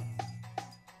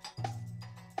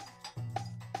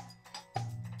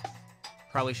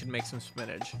 Probably should make some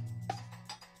spinach.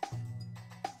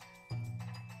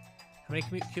 How many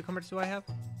cucumbers do I have?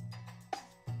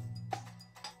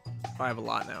 Oh, I have a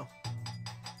lot now.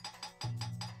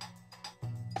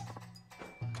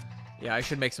 Yeah, I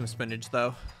should make some spinach,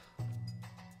 though.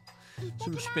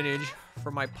 Some spinach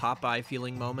for my Popeye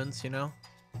feeling moments, you know?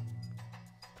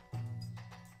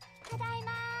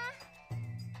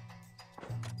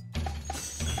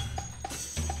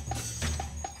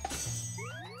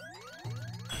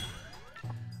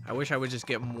 I wish I would just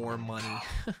get more money.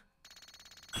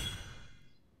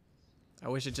 I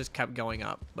wish it just kept going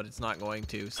up, but it's not going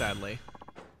to, sadly.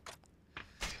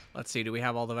 Let's see, do we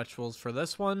have all the vegetables for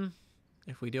this one?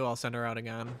 If we do, I'll send her out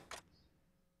again.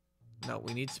 No,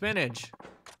 we need spinach.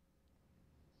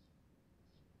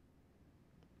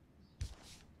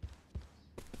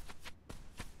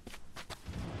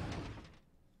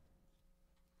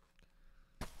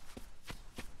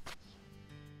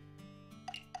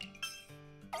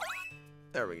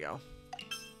 There we go.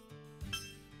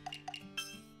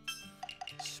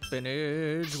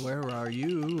 Spinach, where are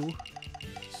you?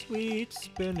 sweet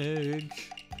spinach.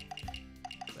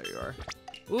 There you are.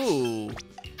 Ooh.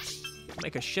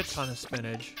 Make a shit ton of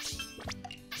spinach.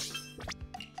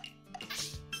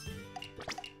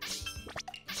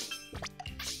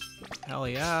 Hell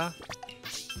yeah.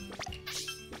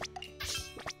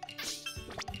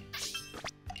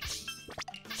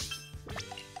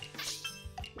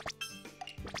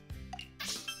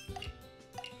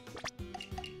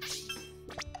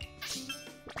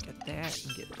 Get that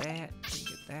and get that and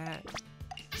get that.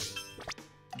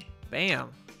 Bam.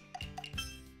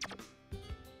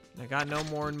 I got no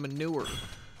more manure.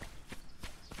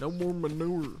 No more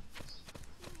manure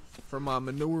for my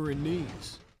manuring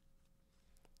needs.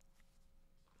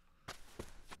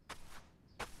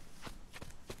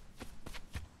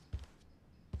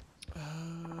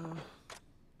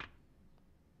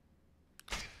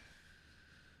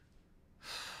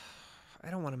 I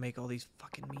don't want to make all these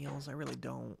fucking meals. I really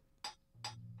don't.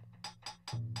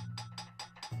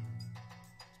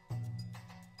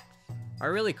 I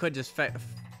really could just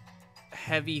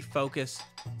heavy focus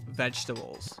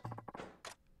vegetables,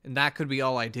 and that could be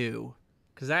all I do,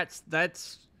 because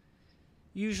that's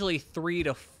usually 3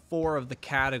 to 4 of the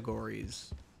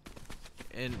categories,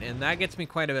 and that gets me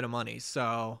quite a bit of money.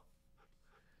 So,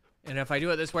 and if I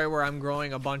do it this way where I'm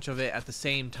growing a bunch of it at the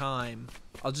same time,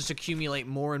 I'll just accumulate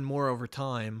more and more over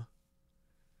time,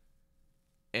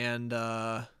 and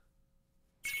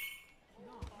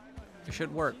it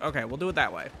should work. Okay, we'll do it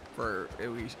that way for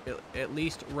at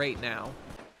least right now.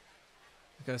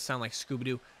 It's gonna sound like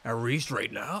Scooby-Doo. At least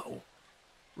right now,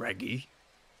 Reggie.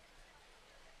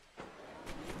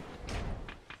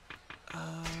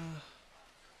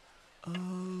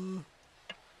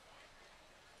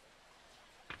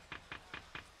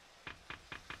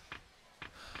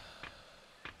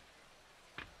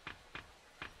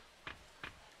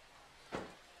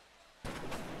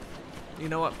 You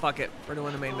know what? Fuck it. We're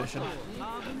doing the main mission.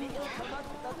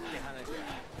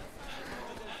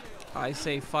 I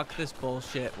say fuck this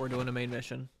bullshit. We're doing the main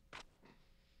mission.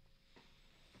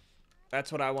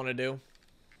 That's what I want to do.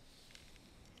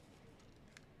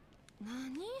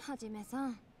 何はじめさ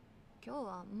ん、今日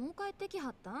はもう帰ってきは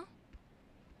った？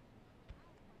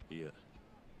いや、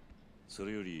そ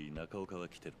れより中岡は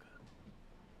来てるか。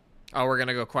 Oh, we're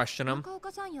gonna go question him 中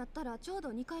岡さんやったらちょう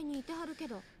ど2階にいてはるけ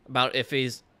ど。 about if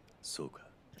he's そうか。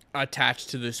 attached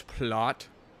to this plot.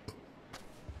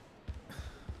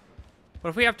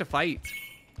 What if we have to fight?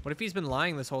 What if he's been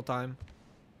lying this whole time?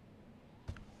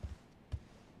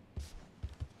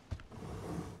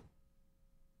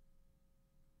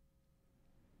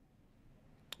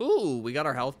 Ooh, we got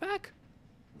our health back?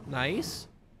 Nice.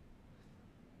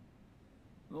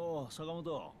 おお、坂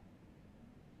本。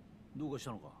どうかし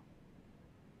たのか。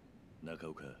中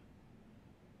岡。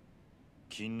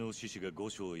勤王志士が御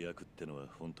所を焼くってのは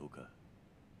本当か。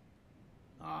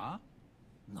あ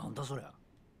あ？なんだそりゃ。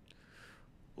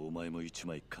お前も一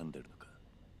枚噛んでるのか。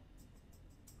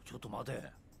ちょっと待て。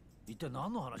一体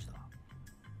何の話だ。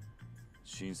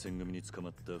新選組に捕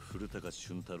まった古高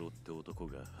俊太郎って男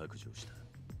が白状した。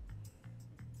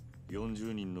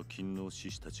40人の勤王志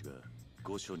士たちが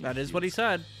御所に。That is what he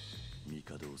said.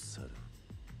 帝を去る。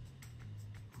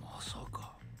まさ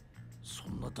か。そ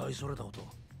んな大それたこと。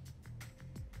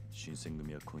新選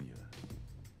組は今夜、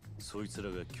そいつら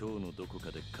が今日のどこ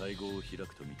かで会合を開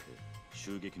くと見て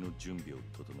襲撃の準備を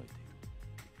整えてい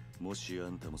る。もしあ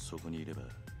んたもそこにいれば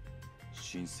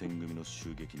新選組の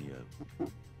襲撃に遭う。なる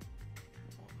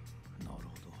ほど。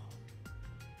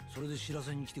それで知ら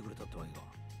せに来てくれたってわけ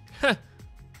か。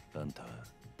あんたは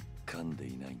噛んで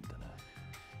いないんだな。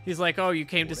 He's like, oh, you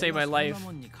came to save my life.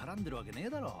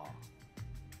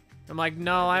 I'm like,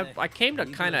 no, I came to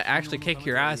kind of actually kick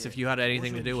your ass if you had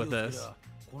anything to do with this.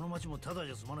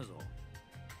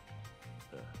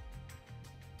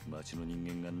 町の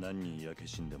人間が何人焼け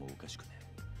死んでもおかしくね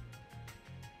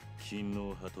え。勤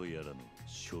王派とやらの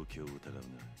正気を疑うな。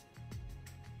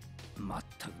まっ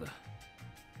たくだ。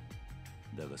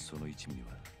だがその一味には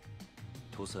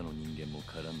土佐の人間も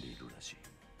絡んでいるらしい。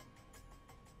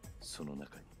その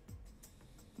中に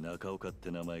中岡って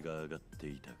名前が挙がって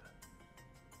いたが。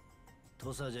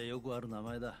土佐じゃよくある名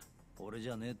前だ。俺じ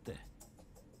ゃねえって。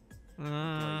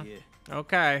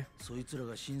Okay.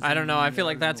 I don't know. I feel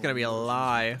like that's gonna be a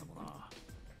lie.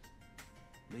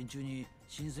 連中に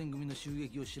新選組の襲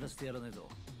撃を知らせてやらねえと。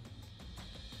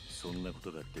そんなこ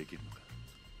とができるのか。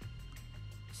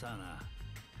さあな。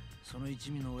その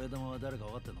一味の親玉は誰か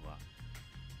分かってんのか。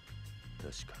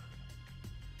確か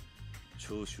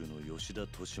長州の吉田利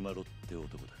麿って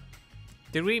男だ。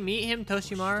 Did we meet him,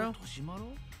 Toshimaru?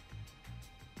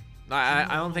 I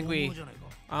don't think we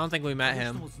met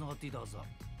him.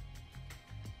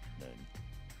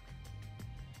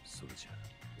 それじゃ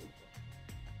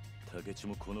竹地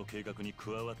もこの計画に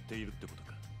加わっているってこと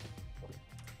か。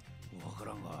わか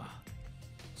らんが、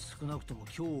少なくとも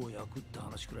今日を焼くって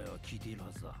話くらいは聞いている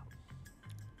はずだ。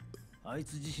あい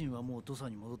つ自身はもう土佐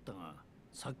に戻ったが、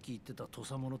さっき言ってた土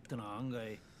佐者ってのは案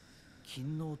外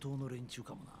勤王党の連中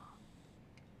かもな。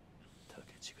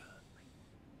竹地が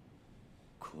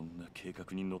こんな計画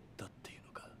に乗ったっていう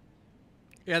のか。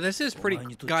 Yeah, this is pretty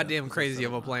goddamn crazy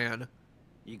of a plan.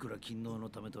 いくら勤王の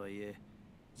ためとはいえ、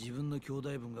自分の兄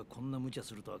弟分がこんな無茶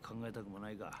するとは考えたくもな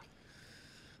いが。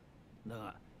だ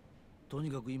が、と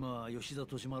にかく今は吉田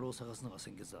利丸を探すのが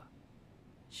先決だ。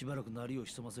しばらく鳴りを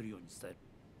潜ませるように伝える。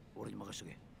俺に任しと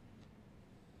け。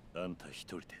あんた一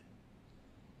人で。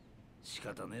仕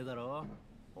方ねえだろ。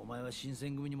お前は新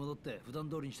選組に戻って普段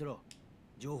通りにしてろ。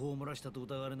情報を漏らしたと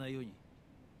疑われないように。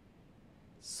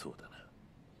そうだな。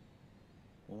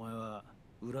お前は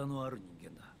裏のある人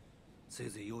間だ。せい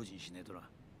ぜい用心しねえとな。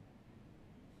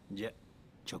じゃ、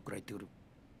ちょっくら行ってくる。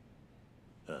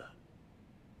ああ。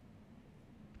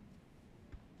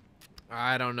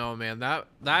I don't know, man. That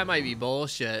might be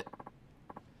bullshit.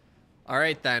 All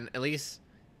right, then. At least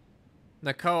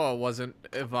Nakoa wasn't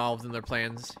involved in their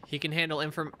plans. He can handle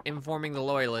informing the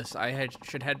loyalists.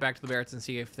 Should head back to the barracks and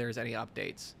see if there's any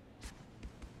updates.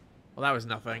 Well, that was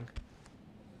nothing.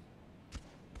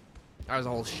 That was a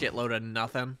whole shitload of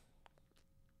nothing.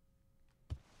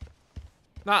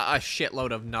 Not a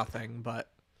shitload of nothing, but...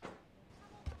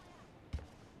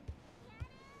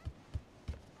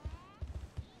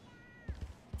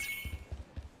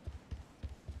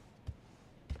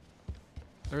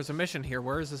 There's a mission here.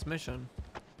 Where is this mission?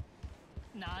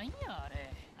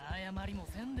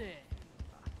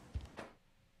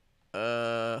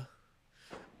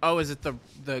 Oh, is it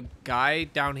the guy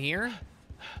down here?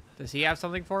 Does he have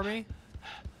something for me?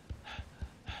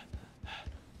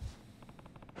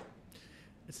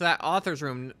 It's that author's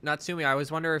room, Natsumi. I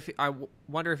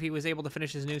wonder if he was able to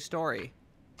finish his new story.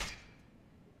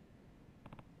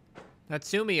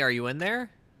 Natsumi, are you in there?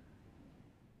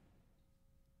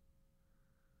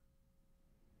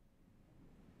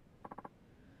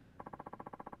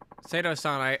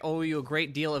 Sato-san, I owe you a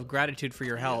great deal of gratitude for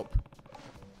your help.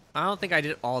 I don't think I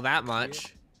did all that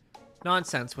much.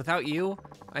 Nonsense. Without you,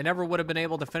 I never would have been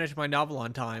able to finish my novel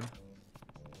on time.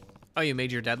 Oh, you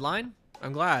made your deadline?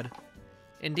 I'm glad.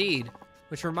 Indeed.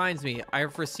 Which reminds me, I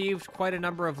have received quite a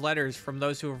number of letters from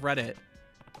those who have read it.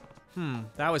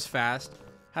 That was fast.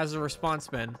 How's the response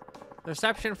been? The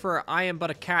reception for I Am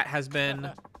But a Cat has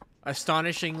been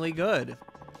astonishingly good.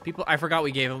 I forgot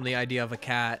we gave him the idea of a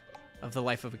cat. Of the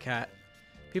life of a cat.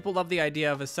 People love the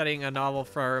idea of studying a novel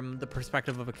from the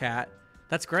perspective of a cat.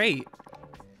 That's great.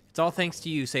 It's all thanks to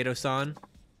you, Sato-san.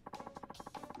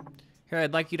 Here,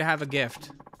 I'd like you to have a gift.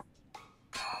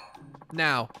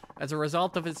 Now, as a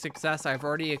result of its success, I've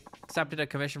already accepted a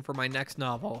commission for my next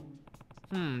novel.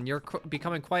 You're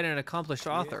becoming quite an accomplished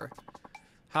author.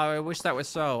 How I wish that was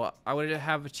so. I would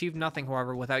have achieved nothing,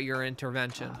 however, without your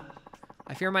intervention.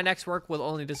 I fear my next work will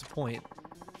only disappoint.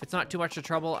 If it's not too much of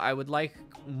trouble, I would like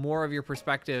more of your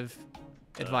perspective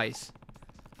advice.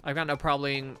 I've got no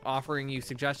problem offering you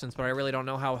suggestions, but I really don't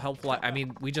know how helpful I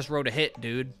mean, we just wrote a hit,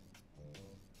 dude.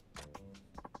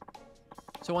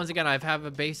 So once again, I have a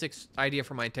basic idea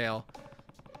for my tale.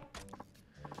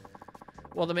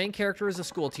 Well, the main character is a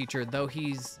school teacher, though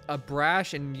he's a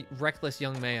brash and reckless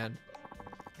young man.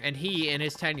 And he, in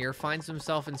his tenure, finds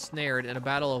himself ensnared in a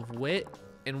battle of wit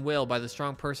and will by the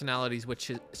strong personalities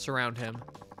which surround him.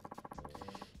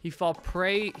 He falls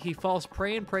prey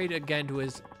and prey again to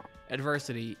his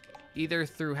adversity, either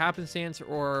through happenstance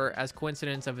or as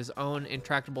coincidence of his own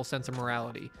intractable sense of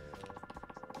morality.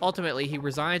 Ultimately, he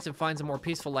resigns and finds a more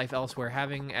peaceful life elsewhere,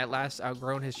 having at last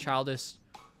outgrown his childish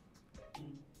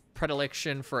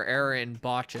predilection for error and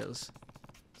botches.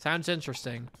 Sounds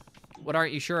interesting. What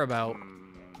aren't you sure about?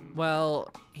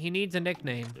 Well, he needs a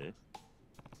nickname.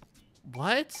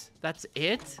 What? That's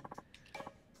it?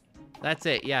 That's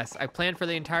it, yes. I planned for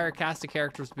the entire cast of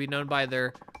characters to be known by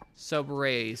their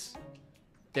sobriquets,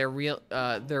 their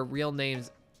real names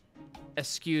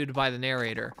eschewed by the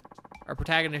narrator. Our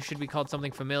protagonist should be called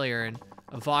something familiar and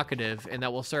evocative, and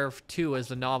that will serve too as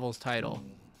the novel's title.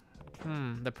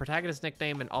 The protagonist's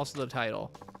nickname and also the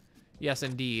title. Yes,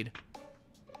 indeed.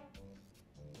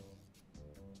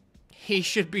 He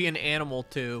should be an animal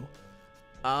too.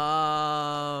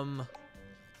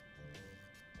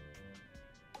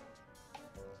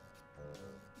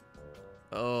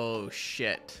 Oh,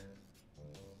 shit.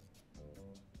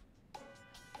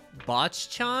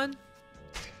 Botch-chan?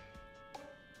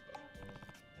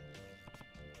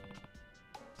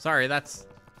 Sorry, that's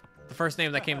the first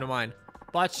name that came to mind.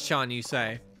 Botch-chan, you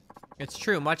say. It's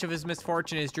true, much of his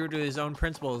misfortune is due to his own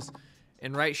principles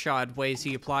and right-shod ways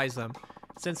he applies them.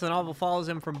 Since the novel follows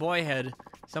him from boyhood,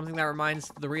 something that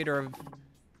reminds the reader of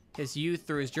his youth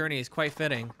through his journey is quite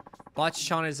fitting.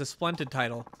 Botchan is a splendid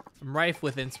title. I'm rife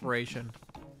with inspiration.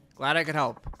 Glad I could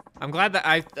help. I'm glad that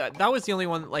that was the only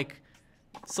one, like,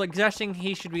 suggesting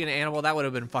he should be an animal. That would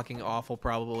have been fucking awful,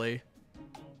 probably.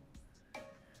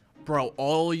 Bro,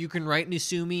 all you can write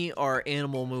Nisumi are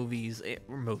animal movies.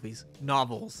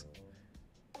 Novels.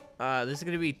 This is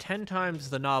going to be 10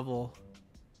 times the novel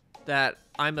that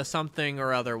I'm a something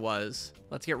or other was.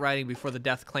 Let's get writing before the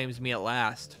death claims me at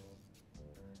last.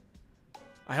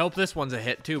 I hope this one's a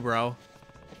hit too, bro.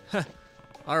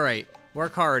 Alright,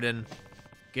 work hard and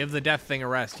give the death thing a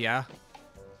rest, yeah?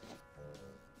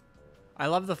 I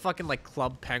love the fucking, like,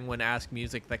 Club Penguin-esque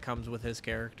music that comes with his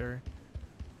character.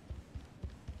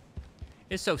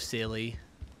 It's so silly.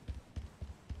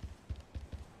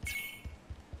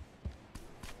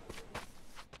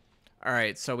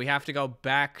 Alright, so we have to go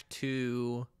back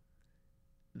to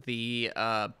the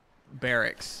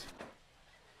barracks.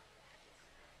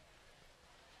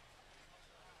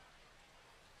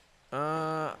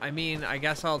 I mean, I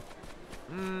guess I'll...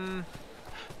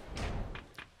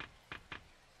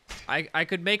 I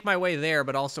could make my way there,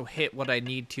 but also hit what I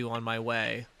need to on my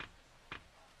way.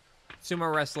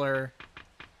 Sumo Wrestler.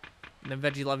 And then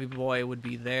Veggie Lovey Boy would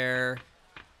be there.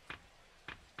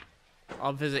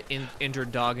 I'll visit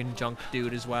Injured Dog and Junk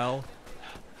Dude as well.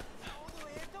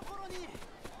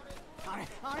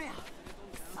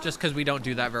 Just because we don't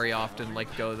do that very often,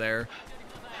 like, go there.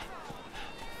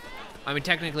 I mean,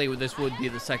 technically, this would be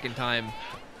the second time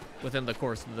within the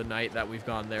course of the night that we've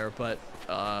gone there, but,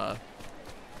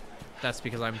 that's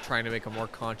because I'm trying to make a more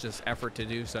conscious effort to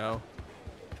do so.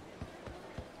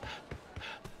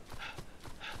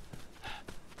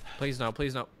 Please no,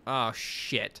 please no. Oh,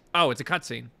 shit. Oh, it's a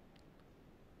cutscene.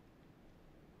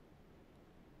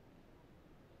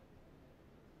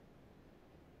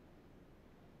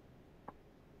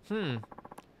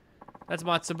 That's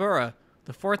Matsubura,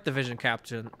 the 4th Division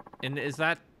captain. And is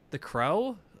that the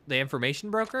Crow? The information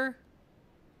broker?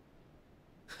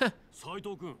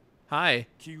 Hi.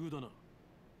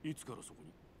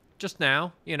 Just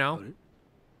now, you know.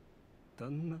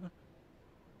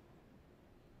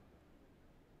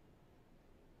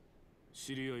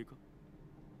 知り合いか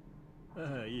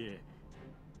ああ、いえ。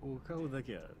お顔だ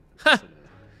けは。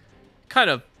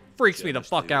Kind of freaks me the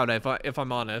fuck out if I'm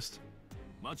honest.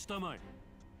 待ちたまえ。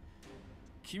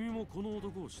君もこの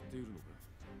男を知っているのか。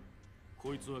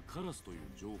こいつはカラスという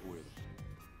情報屋だ。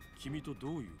君と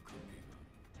どういう関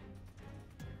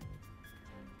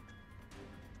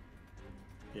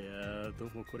係が。いやー、ど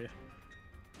うもこれ。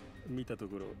見たと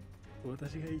ころ、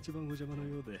私が一番お邪魔の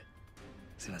ようで。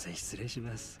すみません、失礼し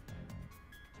ます。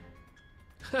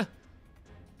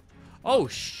Oh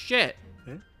shit.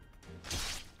 え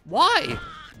Why?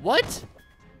 What?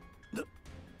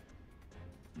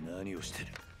 何をしてる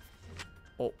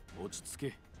お落ち着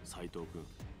け、斉藤君。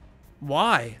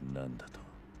Why? なんだと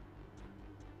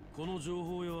この情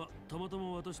報屋はたまた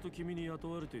ま私と君に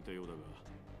雇われていたようだが、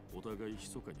お互い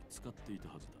密かに使っていた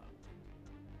はずだ。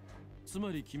つ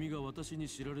まり君が私に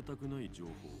知られたくない情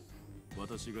報、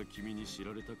私が君に知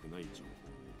られたくない情報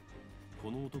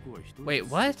を、この男は一人 Wait,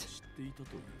 what? 知っていた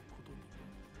ということに。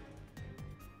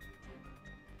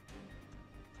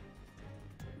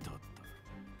だった。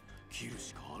切る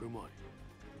しかあるまい。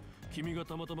君が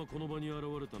たまたまこの場に現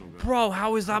れたのが。Bro,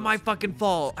 how is that my fucking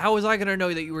fault? How was I gonna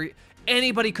know that you were...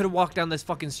 Anybody could have walked down this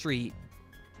fucking street.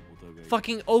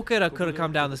 Fucking Okada could have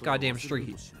come down this goddamn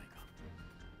street.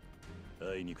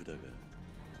 あいにくだが、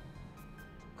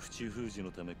口封じ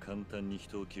のため簡単に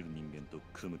人を切る人間と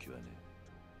組む気はね。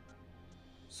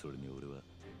それに俺は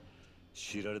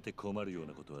知られて困るよう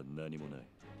なことは何もない。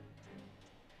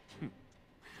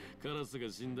カラス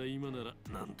が死んだ今なら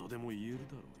何とでも言えるだ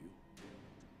ろうよ。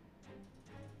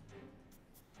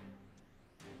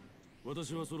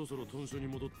私はそろそろ豚舎に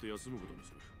戻って休むことに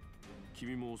する。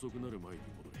君も遅くなる前に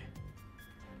戻れ。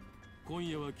今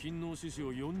夜は勤労獅子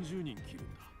を40人切る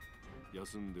んだ。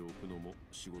休んでおくのも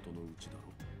仕事のうちだろ。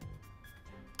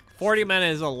40 men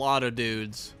is a lot of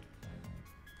dudes.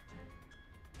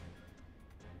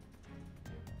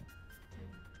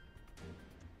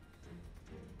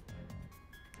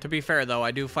 To be fair, though,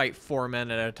 I do fight 4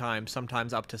 men at a time,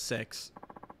 sometimes up to 6.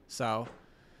 So,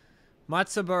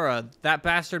 Matsubura, that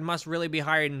bastard must really be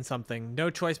hiding something.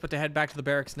 No choice but to head back to the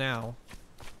barracks now.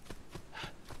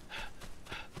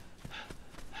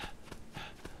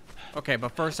 Okay,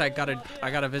 but first I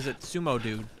gotta visit Sumo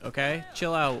Dude, okay?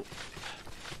 Chill out.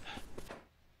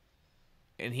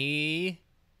 And he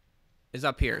is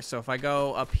up here. So if I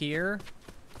go up here,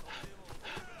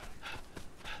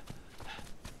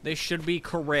 they should be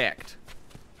correct.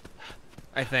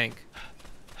 I think.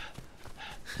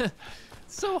 It's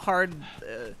so hard.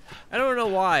 I don't know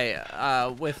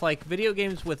why. With like video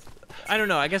games with, I don't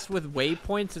know, I guess with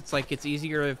waypoints, it's like it's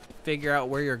easier to figure out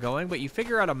where you're going, but you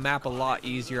figure out a map a lot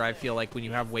easier, I feel like, when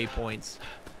you have waypoints.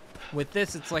 With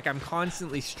this, it's like I'm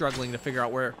constantly struggling to figure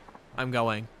out where I'm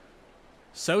going.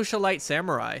 Socialite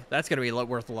Samurai. That's going to be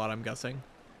worth a lot, I'm guessing.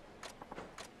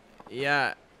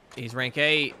 Yeah, he's rank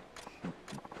 8.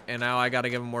 And now I got to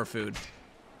give him more food.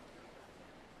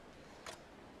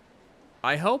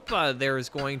 I hope there is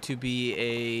going to be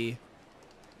a...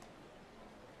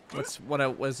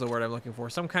 what is the word I'm looking for?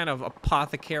 Some kind of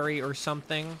apothecary or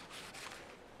something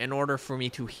in order for me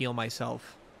to heal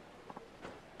myself.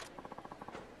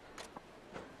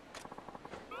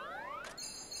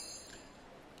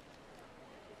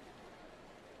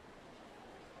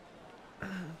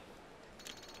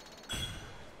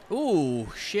 Ooh,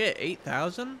 shit,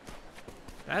 8,000?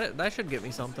 That should get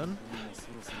me something.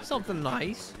 Something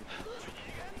nice.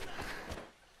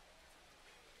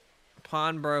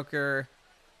 Pawnbroker,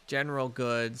 general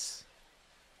goods,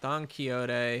 Don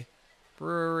Quixote,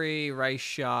 brewery, rice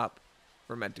shop,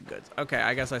 fermented goods. Okay,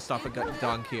 I guess I stop at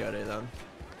Don Quixote then.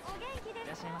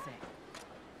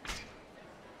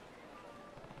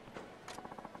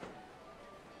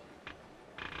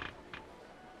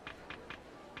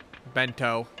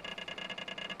 Bento.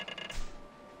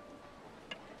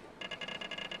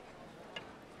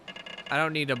 I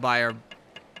don't need to buy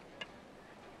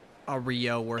a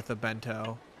Rio worth of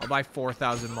bento. I'll buy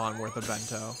 4,000 mon worth of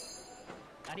bento.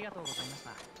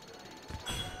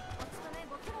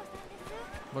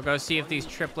 We'll go see if these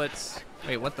triplets...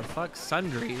 Wait, what the fuck?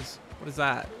 Sundries? What is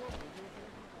that?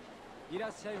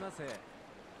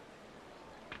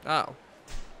 Oh.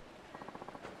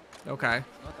 Okay.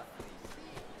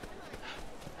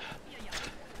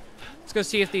 Let's go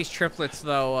see if these triplets,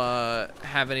 though,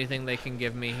 have anything they can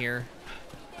give me here.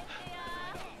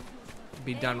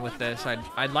 Be done with this.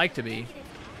 I'd like to be.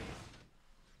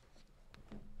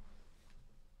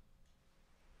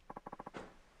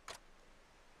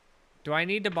 Do I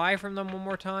need to buy from them one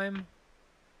more time?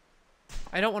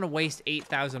 I don't want to waste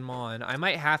 8,000 mon. I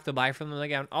might have to buy from them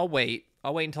again. I'll wait.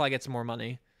 I'll wait until I get some more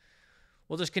money.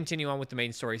 We'll just continue on with the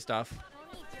main story stuff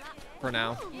for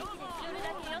now.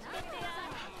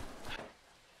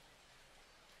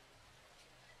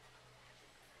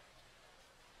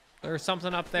 There's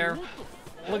something up there.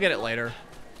 We'll get it later.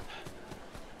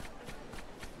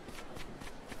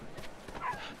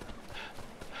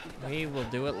 We will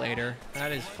do it later.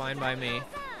 That is fine by me.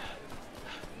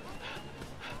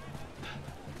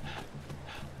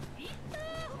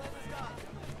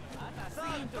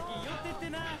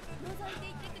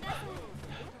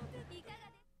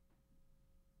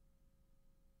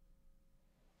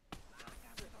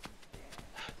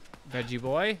 Veggie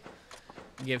boy.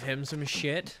 Give him some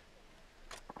shit.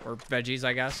 Or veggies,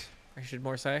 I guess. I should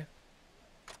more say.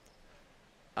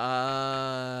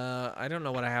 I don't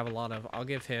know what I have a lot of. I'll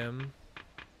give him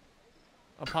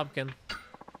a pumpkin.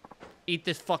 Eat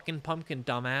this fucking pumpkin,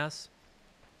 dumbass.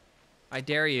 I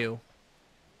dare you.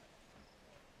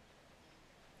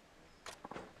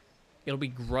 It'll be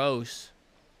gross.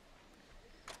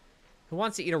 Who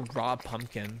wants to eat a raw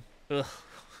pumpkin? Ugh.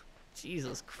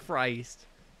 Jesus Christ.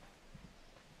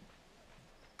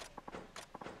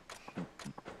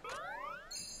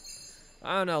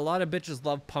 I don't know, a lot of bitches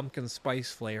love pumpkin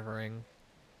spice flavoring.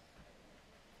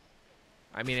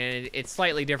 I mean, it's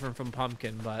slightly different from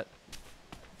pumpkin, but...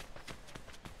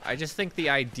 I just think the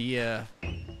idea...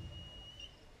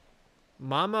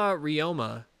 Mama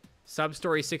Ryoma,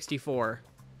 Substory 64.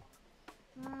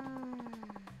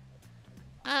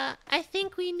 I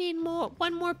think we need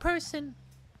one more person.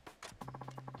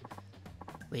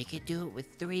 We could do it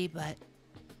with 3, but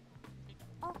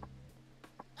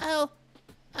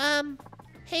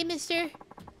Hey, mister.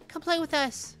 Come play with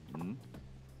us.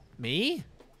 Me?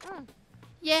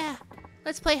 Yeah,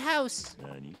 let's play house.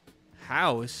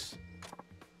 House?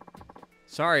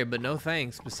 Sorry, but no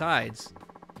thanks. Besides,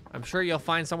 I'm sure you'll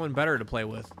find someone better to play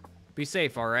with. Be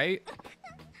safe, alright?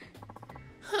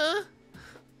 Huh?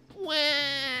 Wah.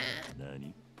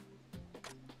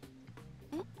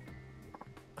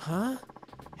 Huh?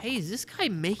 Hey, is this guy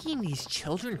making these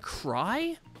children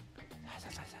cry?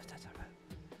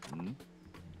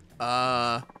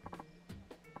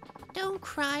 Don't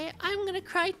cry. I'm gonna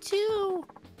cry too.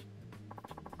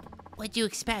 what'd you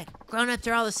expect? Grown-ups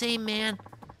are all the same, man.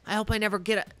 I hope I never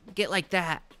get like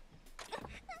that.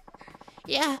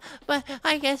 Yeah, but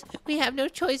I guess we have no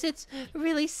choice. It's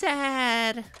really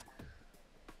sad.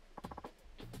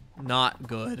 Not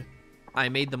good. I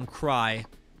made them cry,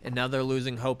 and now they're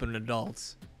losing hope in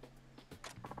adults.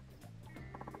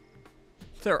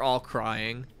 They're all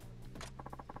crying.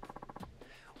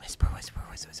 Whisper, whisper,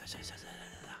 whisper, whisper, whisper, whisper.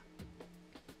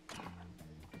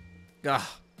 Ugh.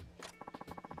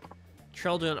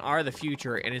 Children are the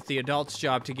future, and it's the adults'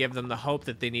 job to give them the hope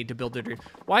that they need to build their dream.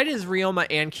 Why does Ryoma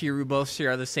and Kiryu both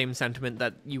share the same sentiment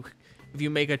that if you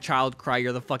make a child cry,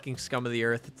 you're the fucking scum of the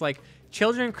earth? It's like,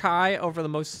 children cry over the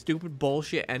most stupid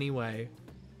bullshit anyway.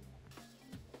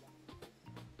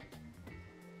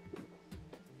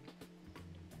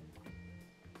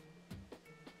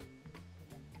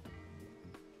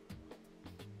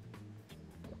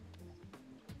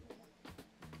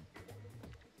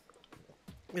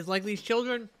 It's like these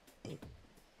children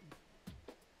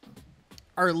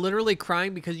are literally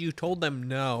crying because you told them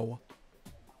no.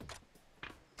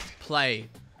 Play.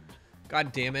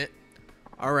 God damn it.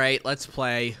 All right, let's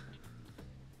play.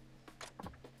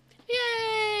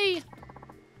 Yay!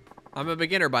 I'm a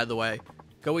beginner, by the way.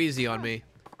 Go easy on me.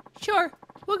 Sure,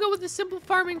 we'll go with the simple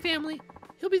farming family.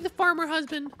 He'll be the farmer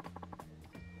husband.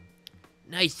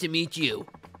 Nice to meet you.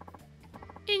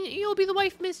 And you'll be the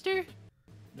wife, mister.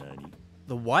 何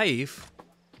The wife?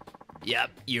 Yep,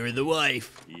 you're the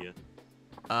wife. いや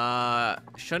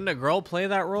Shouldn't a girl play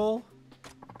that role?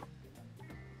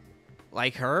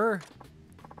 Like her?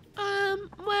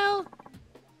 Well,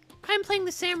 I'm playing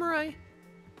the samurai,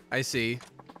 I see.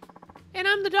 and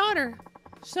I'm the daughter.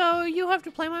 So you have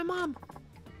to play my mom.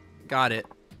 Got it.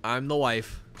 I'm the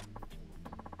wife.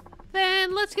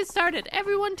 Then let's get started.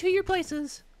 Everyone to your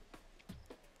places.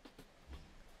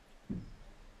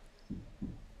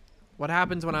 What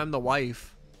happens when I'm the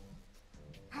wife?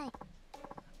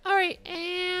 All right,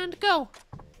 and go.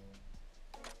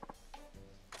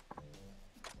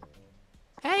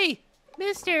 Hey,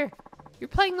 mister, you're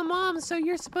playing the mom, so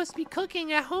you're supposed to be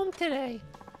cooking at home today.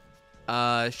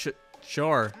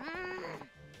 Sure.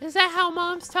 Is that how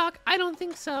moms talk? I don't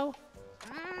think so.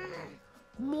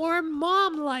 More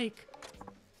mom-like.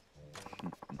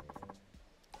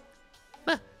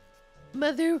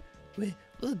 Mother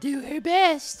will do her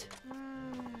best.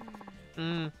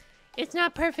 It's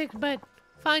not perfect, but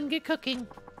fine, get cooking.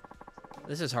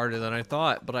 This is harder than I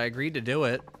thought, but I agreed to do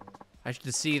it. I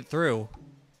should see it through.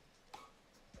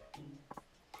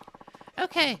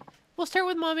 Okay, we'll start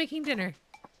with mom making dinner.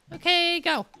 Okay,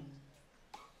 go.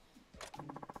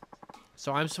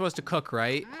 So I'm supposed to cook,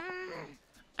 right?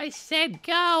 I said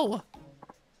go.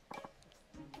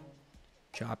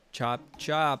 Chop, chop,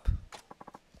 chop.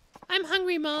 I'm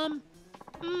hungry, Mom.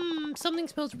 Something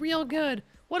smells real good.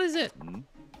 What is it?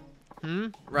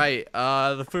 Right,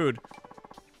 the food.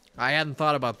 I hadn't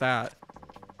thought about that.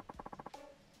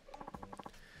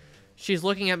 She's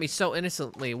looking at me so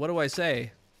innocently. What do I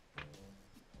say?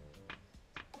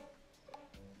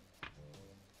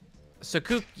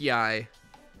 Sakukyai.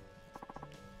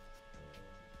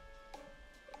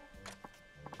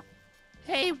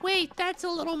 Hey, wait, that's a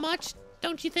little much,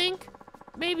 don't you think?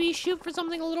 Maybe shoot for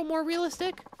something a little more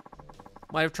realistic?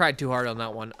 Might have tried too hard on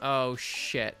that one. Oh,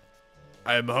 shit.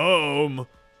 I'm home.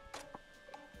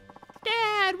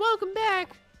 Dad, welcome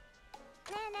back.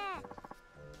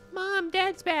 Mom,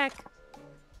 Dad's back.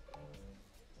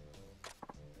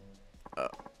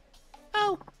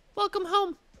 Oh, welcome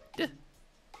home,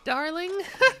 darling.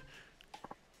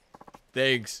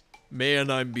 Thanks. Man,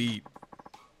 I'm beat.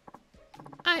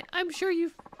 I'm sure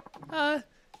you've,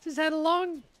 just had a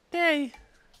long day.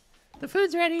 The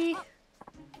food's ready.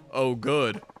 Oh,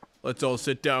 good. Let's all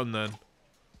sit down then.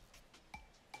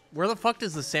 Where the fuck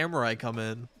does the samurai come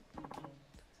in?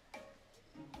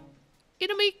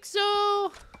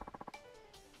 Itamikso.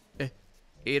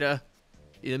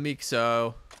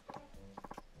 Itamikso.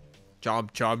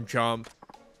 Chomp, chomp, chomp.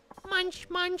 Munch,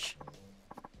 munch.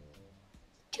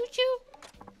 Choo choo.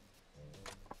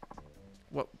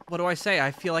 What do I say?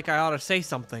 I feel like I ought to say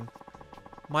something.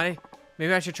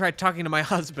 Maybe I should try talking to my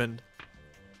husband.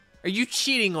 Are you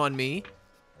cheating on me?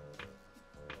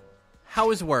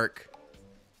 How is work?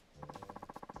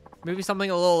 Maybe something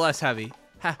a little less heavy.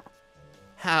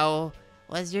 How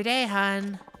was your day,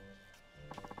 hon?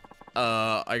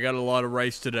 I got a lot of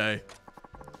rice today.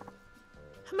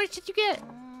 How much did you get?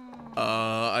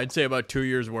 I'd say about 2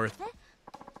 years worth.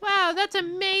 Wow, that's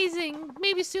amazing.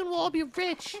 Maybe soon we'll all be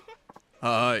rich.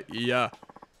 Yeah.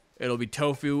 It'll be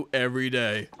tofu every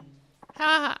day.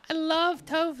 Haha, I love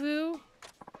tofu.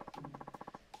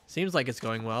 Seems like it's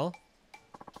going well.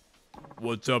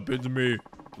 What's up? It's me,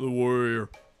 the warrior,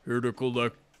 here to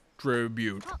collect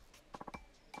tribute.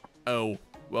 Oh,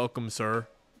 welcome, sir.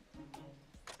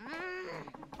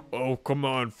 Oh, come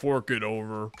on, fork it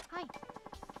over.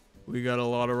 We got a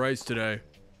lot of rice today.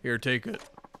 Here, take it.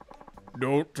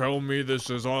 Don't tell me this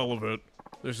is all of it.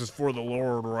 This is for the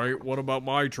Lord, right? What about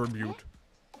my tribute?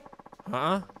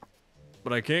 Huh?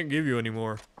 But I can't give you any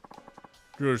more.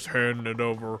 Just hand it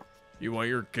over. You want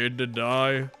your kid to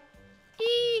die?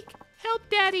 Eek! Help,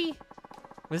 Daddy!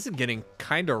 This is getting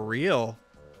kind of real.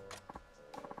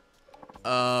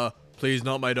 Please,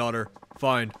 not my daughter.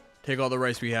 Fine. Take all the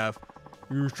rice we have.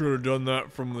 You should have done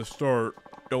that from the start.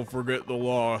 Don't forget the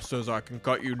law says I can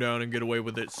cut you down and get away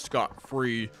with it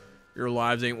scot-free. Your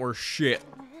lives ain't worth shit.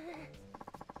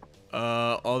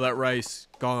 All that rice,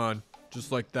 gone.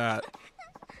 Just like that.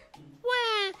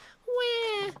 Wah!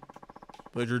 Wah!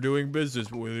 Pleasure doing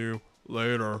business with you.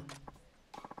 Later.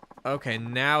 Okay,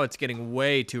 now it's getting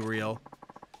way too real.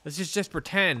 This is just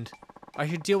pretend. I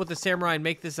should deal with the samurai and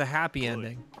make this a happy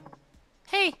ending.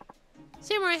 Hey!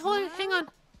 Samurai, hold on, hang on.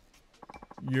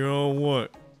 You know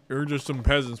what? You're just some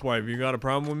peasant's wife. You got a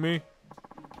problem with me?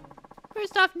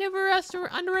 First off, never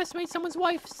underestimate someone's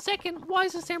wife. Second, why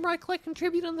is a samurai collecting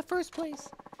tribute in the first place?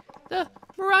 The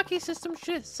Meraki system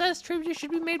says tribute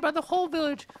should be made by the whole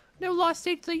village. No law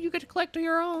states that you get to collect on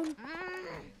your own.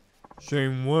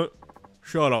 Saying what?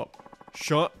 Shut up.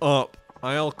 Shut up.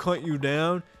 I'll cut you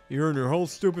down. You and your whole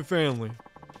stupid family.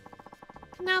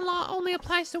 And that law only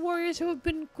applies to warriors who have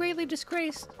been greatly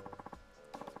disgraced.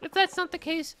 If that's not the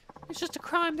case, it's just a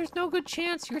crime. There's no good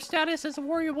chance your status as a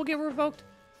warrior will get revoked.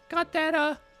 Got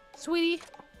that, sweetie?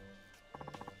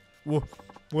 Well,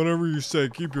 whatever you say,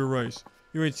 keep your rice.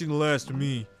 You ain't seen the last of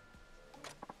me.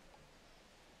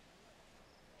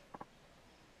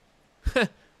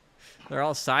 They're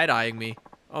all side-eyeing me.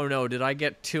 Oh no, did I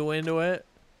get too into it?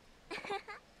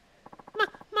 Mom,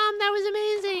 that was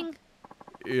amazing.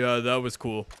 Yeah, that was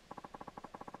cool.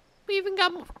 We even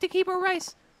got to keep our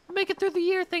rice. We'll make it through the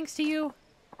year thanks to you.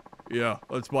 Yeah,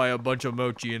 let's buy a bunch of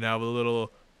mochi and have a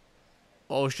little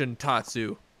Ocean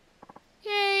Tatsu.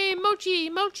 Yay, mochi,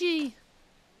 mochi.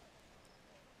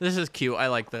 This is cute. I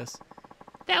like this.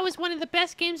 That was one of the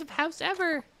best games of house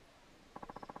ever.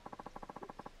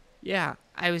 Yeah,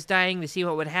 I was dying to see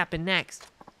what would happen next.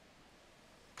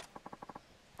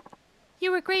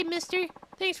 You were great, mister.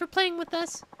 Thanks for playing with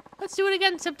us. Let's do it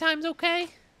again sometimes, okay?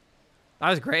 That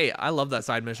was great. I love that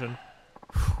side mission.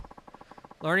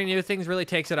 Learning new things really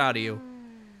takes it out of you.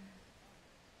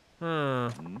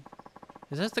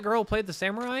 Is this the girl who played the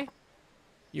samurai?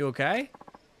 You okay?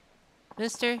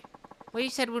 Mister, what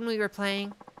you said when we were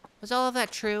playing, was all of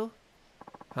that true?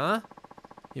 Huh?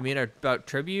 You mean about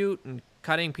tribute and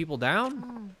cutting people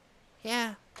down?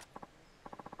 Yeah.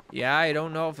 Yeah, I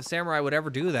don't know if a samurai would ever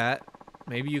do that.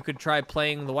 Maybe you could try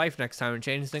playing the wife next time and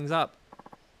change things up.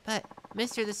 But,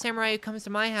 mister, the samurai who comes to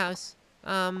my house,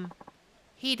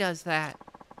 he does that.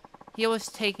 He always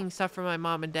taking stuff from my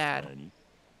mom and dad.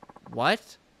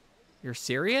 What? You're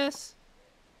serious?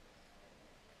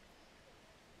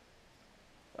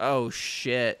 Oh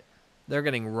shit. They're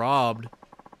getting robbed.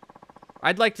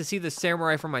 I'd like to see the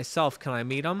samurai for myself. Can I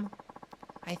meet him?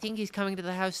 I think he's coming to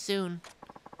the house soon.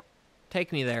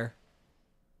 Take me there.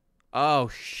 Oh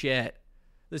shit.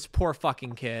 This poor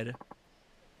fucking kid.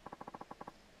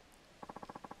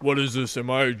 What is this? Am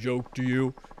I a joke to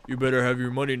you? You better have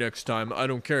your money next time. I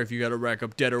don't care if you gotta rack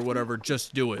up debt or whatever.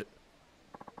 Just do it.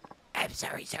 I'm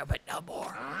sorry, sir, but no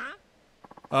more.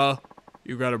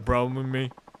 You got a problem with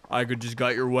me? I could just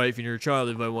got your wife and your child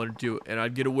if I wanted to, and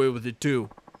I'd get away with it too.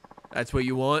 That's what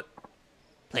you want?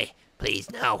 Please,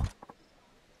 no.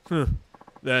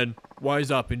 Then,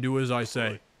 wise up and do as I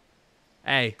say.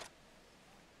 Hey.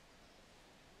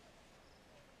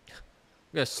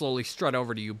 I'm gonna slowly strut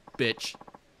over to you, bitch.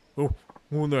 Oh,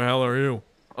 who the hell are you?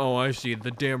 Oh, I see.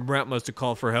 The damn rat must have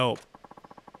called for help.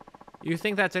 You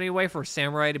think that's any way for a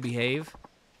samurai to behave?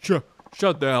 Shut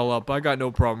the hell up. I got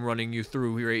no problem running you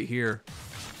through right here.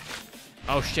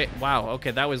 Oh shit, wow,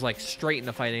 okay, that was like straight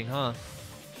into fighting, huh?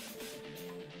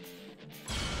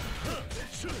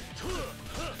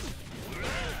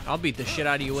 I'll beat the shit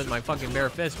out of you with my fucking bare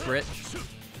fist, Britch.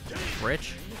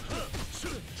 Britch?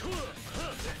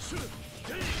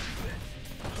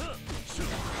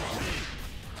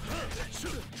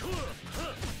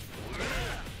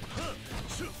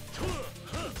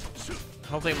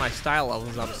 Hopefully my style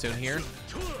levels up soon here.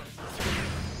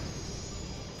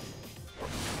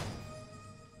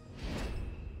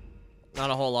 Not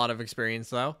a whole lot of experience,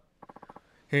 though.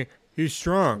 Hey, he's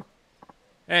strong.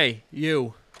 Hey,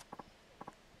 you.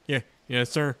 Yeah, yes,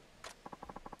 sir.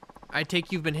 I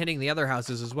take you've been hitting the other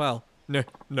houses as well.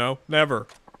 No, never.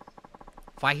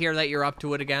 If I hear that you're up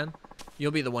to it again,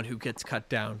 you'll be the one who gets cut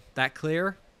down. That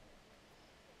clear?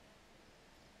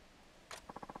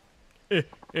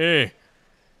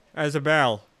 As a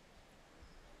bell.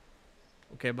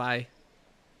 Okay, bye.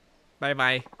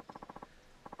 Bye-bye.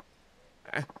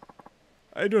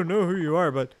 I don't know who you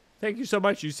are, but thank you so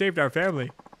much. You saved our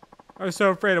family. I was so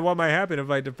afraid of what might happen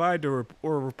if I defied or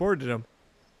reported him.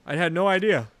 I had no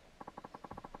idea.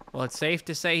 Well, it's safe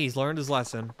to say he's learned his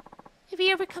lesson. If he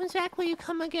ever comes back, will you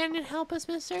come again and help us,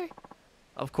 mister?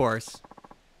 Of course.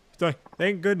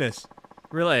 Thank goodness.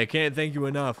 Really, I can't thank you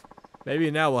enough. Maybe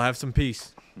now we'll have some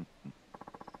peace.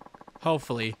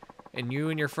 Hopefully. And you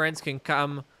and your friends can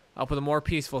come up with more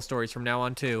peaceful stories from now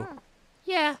on, too.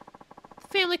 Yeah. The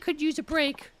family could use a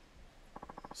break.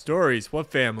 Stories?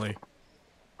 What family?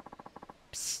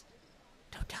 Psst.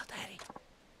 Don't tell Daddy.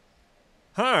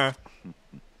 Huh?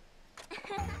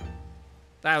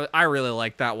 I really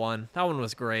liked that one. That one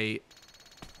was great.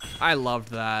 I loved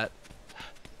that.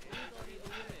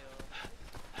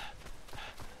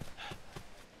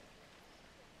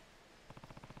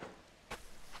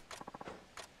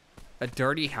 A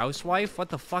dirty housewife? What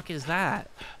the fuck is that?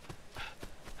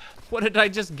 What did I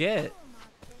just get?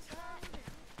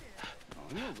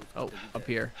 Oh, up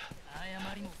here.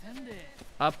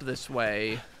 Up this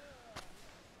way.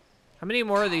 How many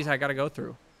more of these I gotta go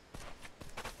through?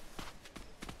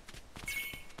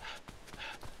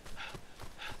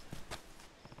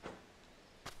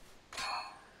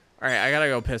 Alright, I gotta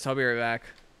go piss. I'll be right back.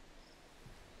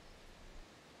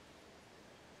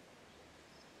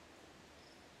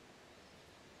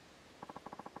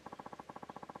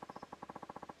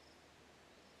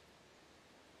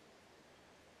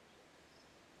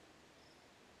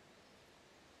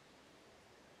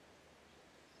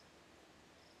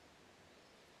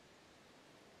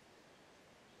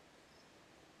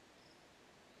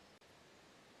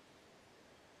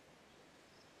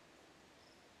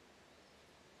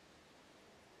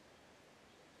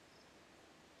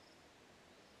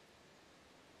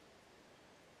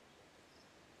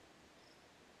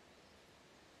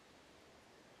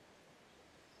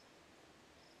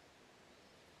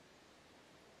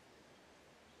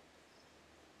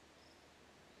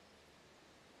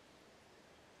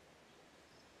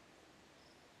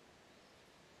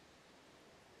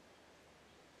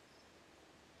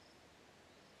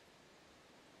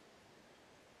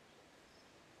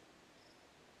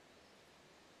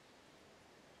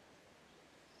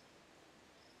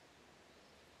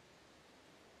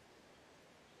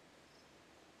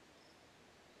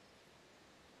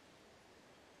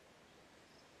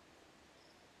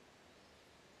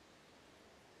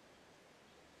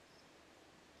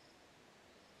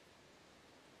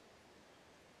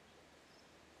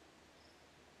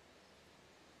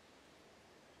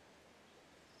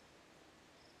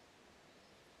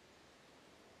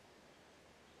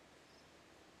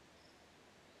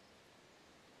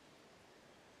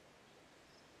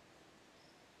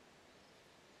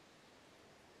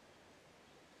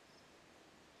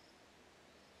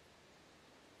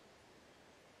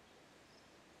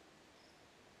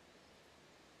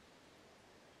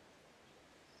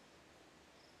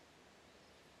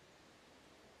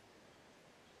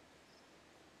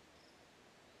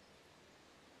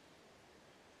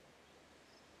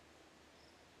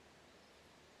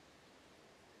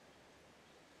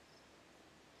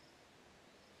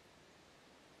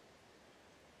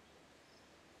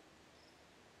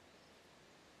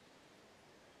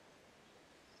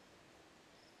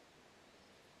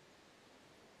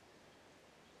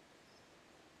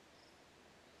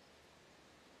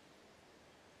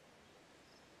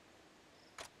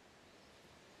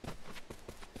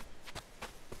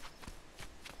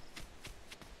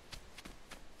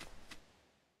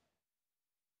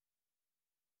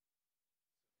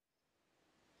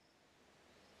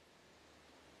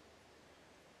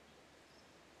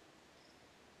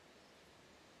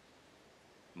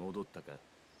戻ったか、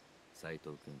斉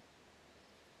藤君。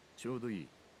ちょうどいい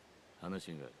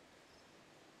話があ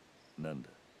る。なんだ。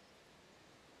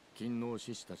勤王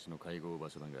志士たちの会合場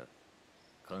所だが、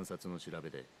観察の調べ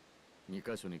で2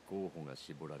カ所に候補が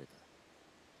絞られた。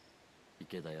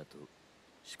池田屋と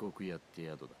四国屋って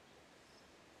宿だ。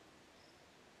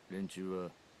連中は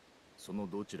その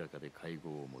どちらかで会合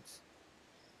を持つ。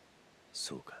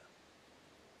そうか。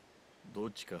ど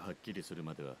っちかはっきりする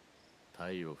までは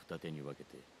隊を二手に分け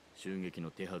て襲撃の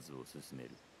手はずを進める。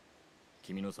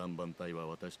君の3番隊は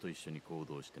私と一緒に行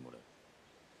動しても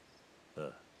らう。あ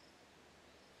あ。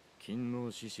勤王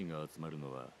志士が集まる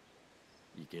のは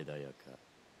池田屋か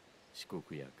四国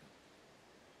屋か。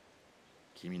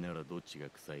君ならどっちが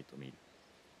臭いと見る？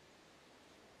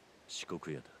四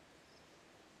国屋だ。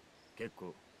結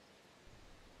構。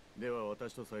では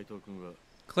私と斉藤君は。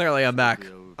Clearly I'm back.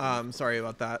 Sorry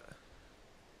about that.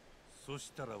 そ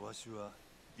したらわしは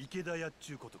池田屋っ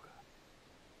ちゅうことか。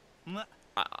ま、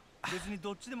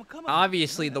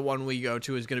Obviously, the one we go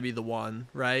to is going to be the one,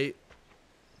 right?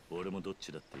 俺もどっ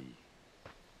ちだっていい。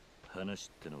話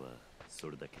ってのはそ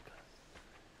れだけか。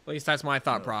 At least that's my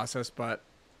thought process, but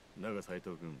だが斉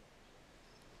藤君、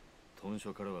豚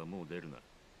書からはもう出るな。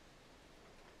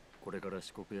これから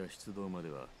四国や出動まで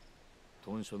は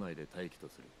豚書内で待機と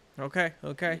する。 okay,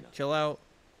 chill out.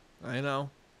 I know.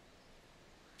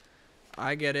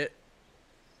 I get it.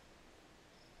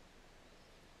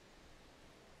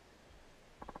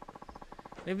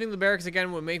 Leaving the barracks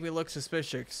again would make me look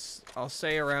suspicious. I'll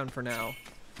stay around for now.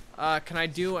 Can I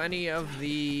do any of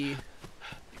the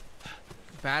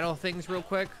battle things real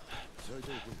quick?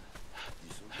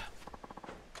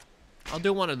 I'll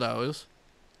do one of those.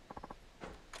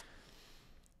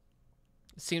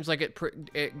 Seems like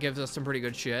it gives us some pretty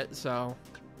good shit, so.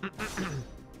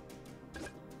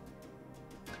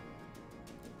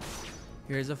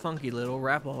 Here's a funky little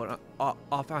rap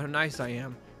off how nice I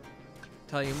am.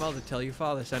 Tell your mother, tell your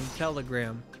father, send a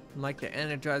telegram. I'm like the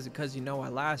Energizer cause you know I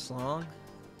last long.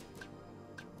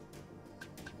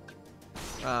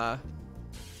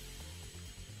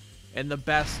 And the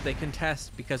best they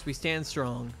contest because we stand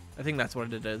strong. I think that's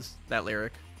what it is, that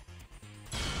lyric.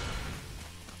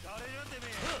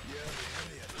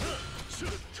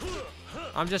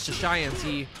 I'm just a shy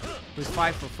MC who's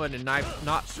 5 foot and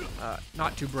not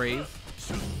too brave.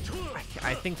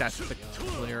 I think that's the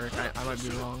lyric. I might be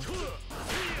wrong.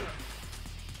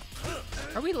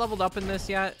 Are we leveled up in this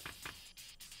yet?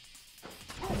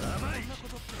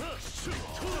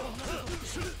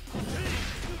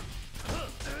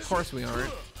 Of course we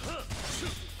aren't.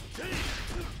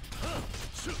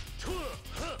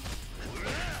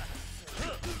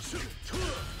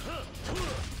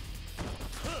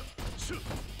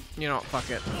 You know, fuck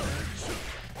it.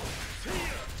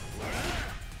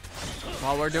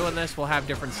 While we're doing this, we'll have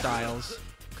different styles.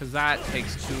 Because that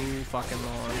takes too fucking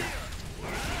long.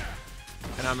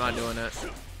 And I'm not doing it.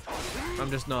 I'm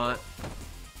just not.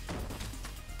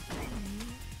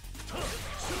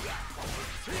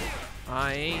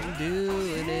 I ain't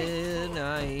doing it.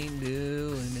 I ain't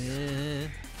doing it.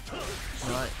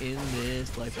 Not in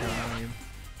this lifetime.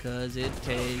 Cause it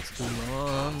takes too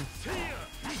long.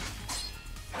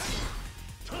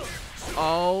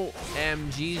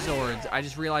 OMG Zords. I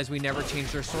just realized we never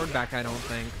changed our sword back, I don't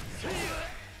think.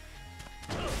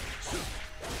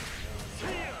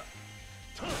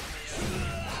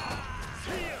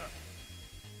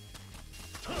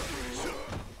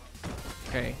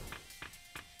 Okay.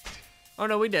 Oh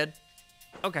no, we did.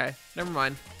 Okay, never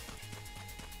mind.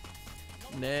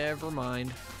 Never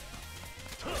mind.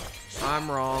 I'm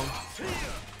wrong.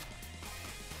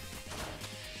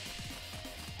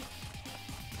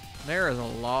 There is a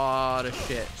lot of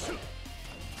shit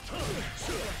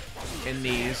in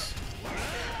these.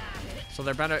 So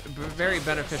they're very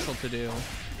beneficial to do,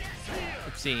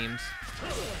 it seems.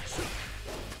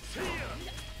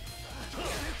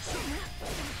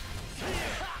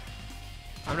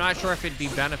 I'm not sure if it'd be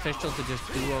beneficial to just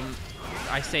do them.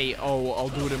 I say, oh, I'll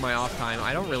do it in my off time.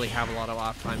 I don't really have a lot of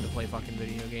off time to play fucking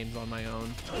video games on my own.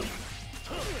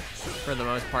 For the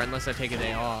most part, unless I take a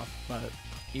day off. But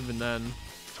even then,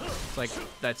 it's like,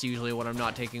 that's usually what I'm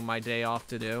not taking my day off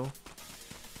to do.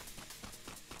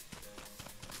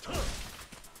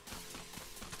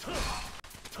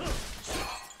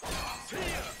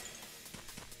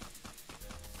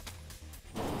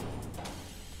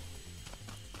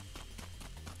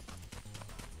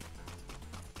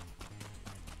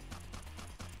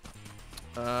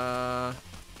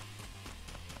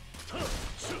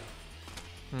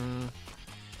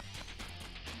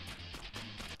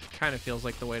 Kind of feels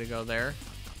like the way to go there.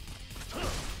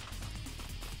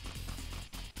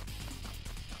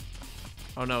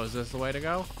 Oh no, is this the way to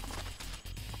go?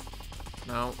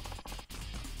 No.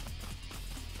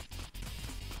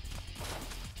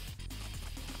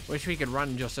 Wish we could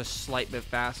run just a slight bit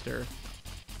faster.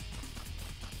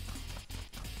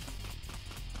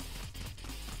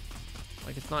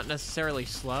 Like, it's not necessarily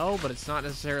slow, but it's not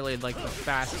necessarily like the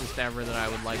fastest ever that I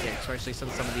would like it, especially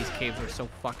since some of these caves are so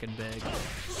fucking big.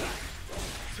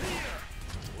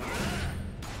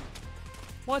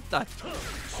 What the?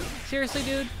 Seriously,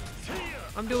 dude?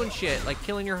 I'm doing shit, like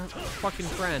killing your fucking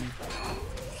friend.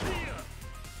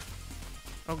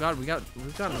 Oh god, we've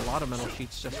gotten a lot of metal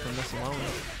sheets just from this alone.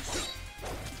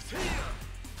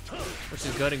 Which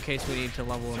is good in case we need to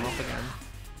level them up again.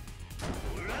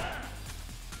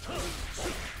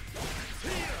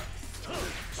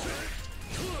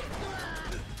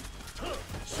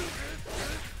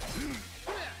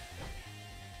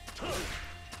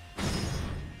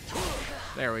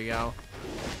 There we go.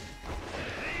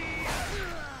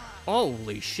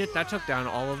 Holy shit, that took down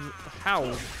all of... How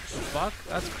the fuck?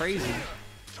 That's crazy.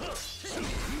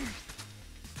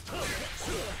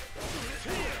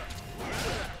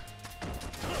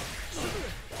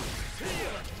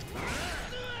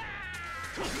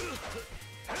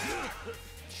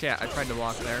 Shit, I tried to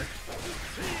walk there.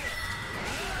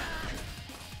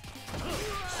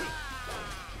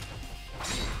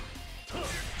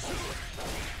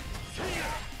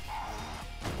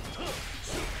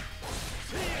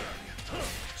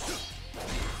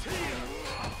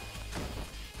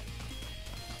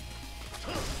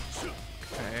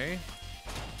 Okay.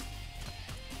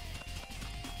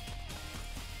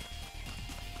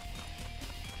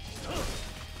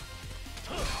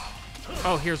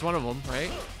 Oh, here's one of them,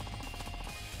 right?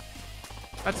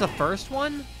 That's the first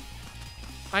one?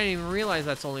 I didn't even realize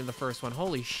that's only the first one.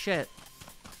 Holy shit.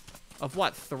 Of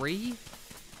what, 3?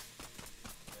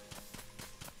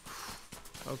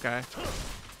 Okay.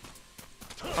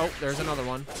 Oh, there's another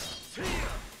one.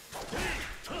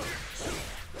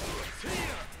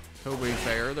 To be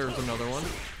fair, there's another one.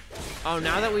 Oh,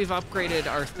 now that we've upgraded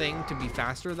our thing to be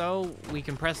faster, though, we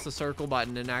can press the circle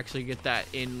button and actually get that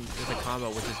in with a combo,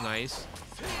 which is nice.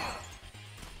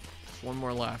 Just one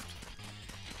more left.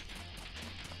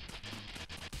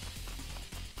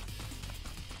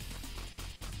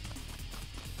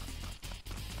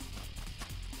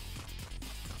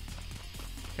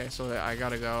 Okay, so I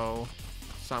gotta go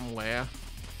somewhere.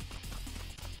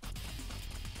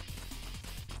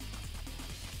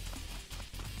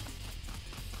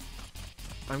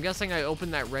 I'm guessing I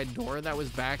opened that red door that was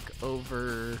back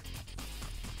over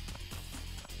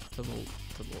to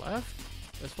the left?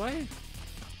 This way?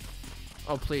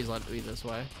 Oh, please let it be this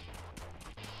way.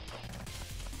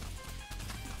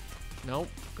 Nope.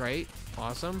 Great.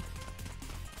 Awesome.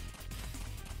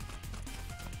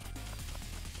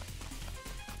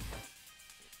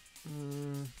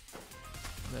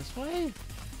 This way?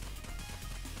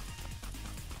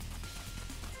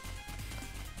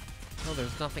 Oh,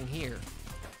 there's nothing here.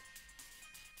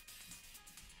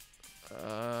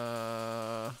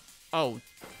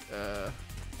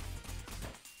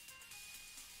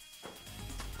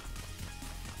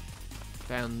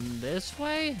 Down this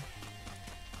way?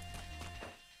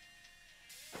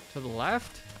 To the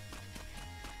left?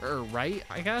 Or right,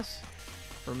 I guess?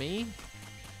 For me?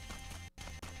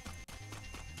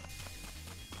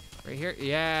 Right here?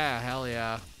 Yeah, hell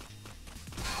yeah.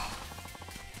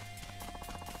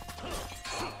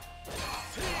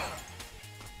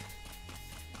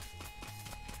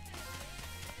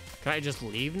 Can I just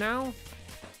leave now?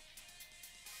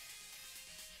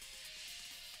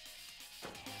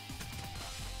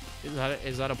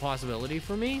 Is that a possibility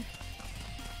for me?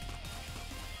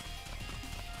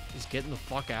 Just getting the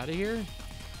fuck out of here?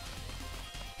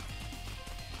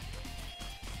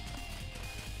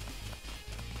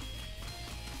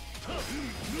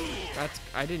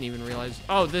 I didn't even realize.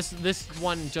 Oh, this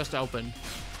one just opened.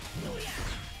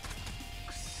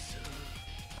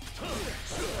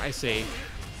 I see.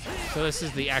 So this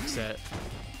is the exit.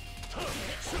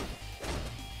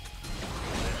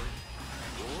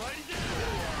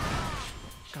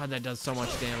 God, that does so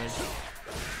much damage.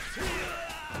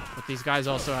 But these guys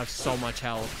also have so much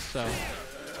health, so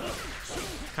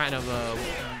kind of a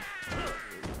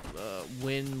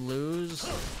win-lose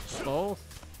both.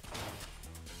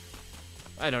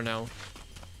 I don't know.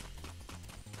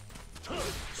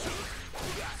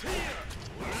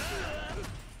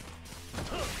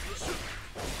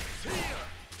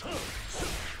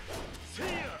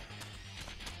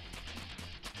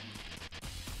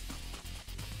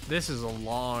 This is a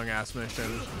long-ass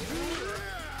mission.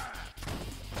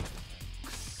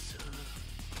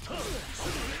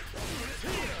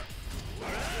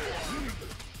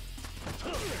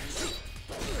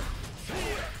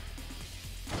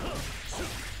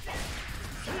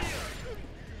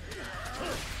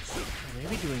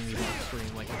 Maybe doing these off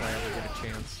screen, like if I ever get a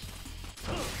chance,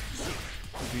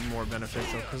 would be more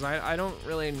beneficial. Because I don't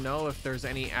really know if there's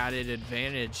any added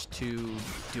advantage to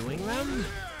doing them,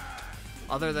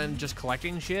 other than just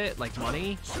collecting shit, like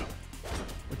money.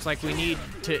 It's like we need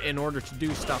to in order to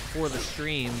do stuff for the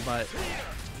stream, but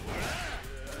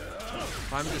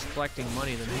if I'm just collecting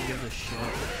money, then who gives a shit?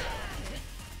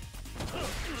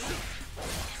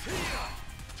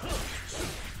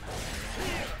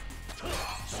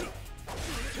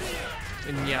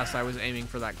 And yes, I was aiming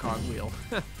for that cogwheel.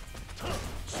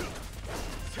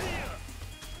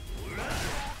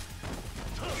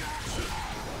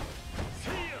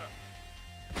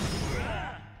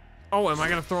 Oh, am I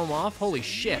gonna throw him off? Holy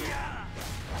shit.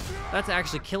 That's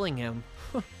actually killing him.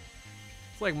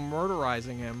 It's like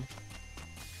murderizing him.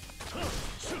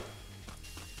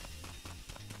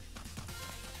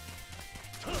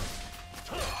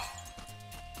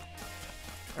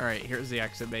 Alright, here's the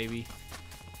exit, baby.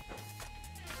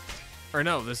 Or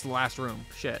no, this is the last room.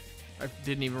 Shit. I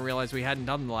didn't even realize we hadn't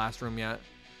done the last room yet.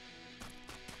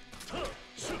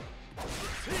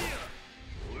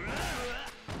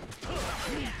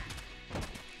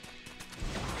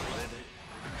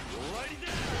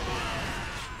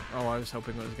 Oh, I was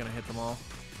hoping it was gonna hit them all.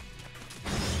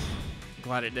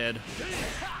 Glad it did.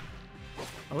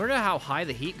 I wonder how high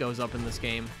the heat goes up in this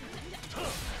game.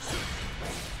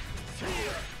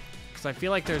 Because I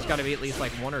feel like there's got to be at least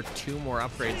like 1 or 2 more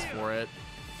upgrades for it.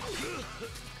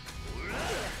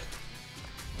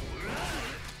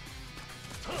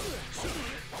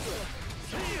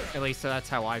 At least that's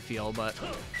how I feel, but...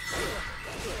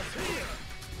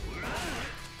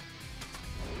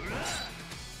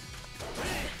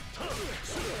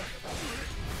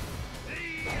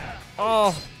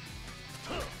 Oh!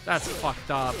 That's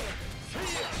fucked up.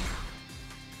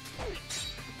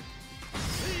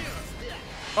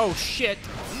 Oh shit!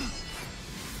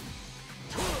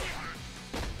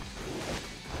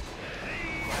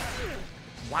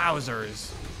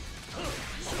 Wowzers.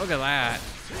 Look at that.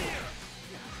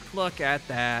 Look at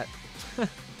that.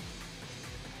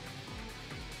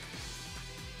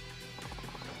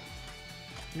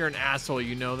 You're an asshole,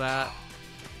 you know that?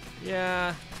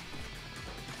 Yeah.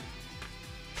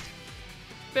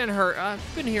 Been hurt. I've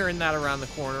been hearing that around the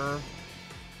corner.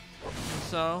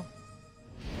 So.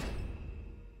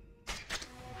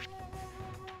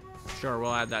 Sure,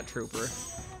 we'll add that trooper.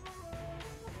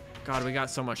 God, we got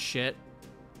so much shit.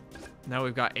 Now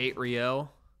we've got 8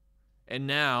 Rio. And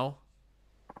now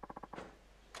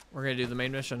we're gonna do the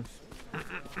main mission.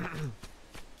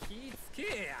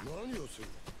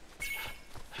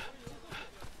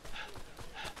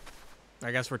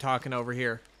 I guess we're talking over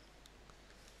here.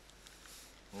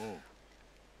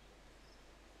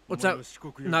 What's up,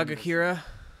 Nagakira?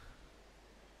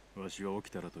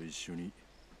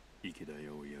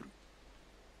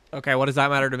 Okay, what does that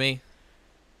matter to me?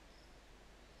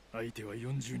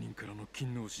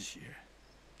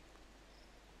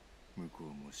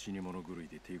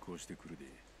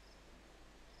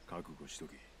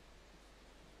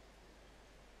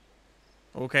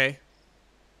 Okay.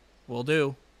 Will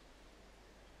do.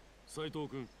 斉藤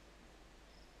君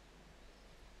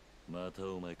また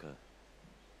お前か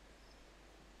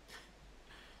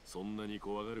そんなに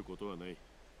怖がることはない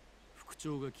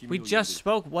We just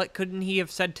spoke. What couldn't he have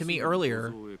said to me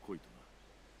earlier?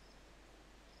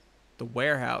 The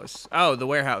warehouse. Oh, the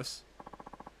warehouse.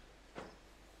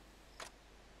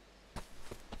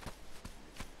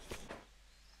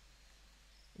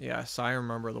 Yes, I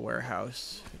remember the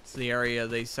warehouse. It's the area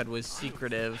they said was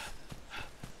secretive.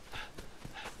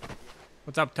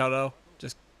 What's up, Toto?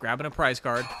 Just grabbing a prize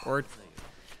card. Or,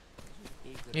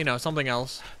 you know, something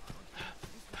else.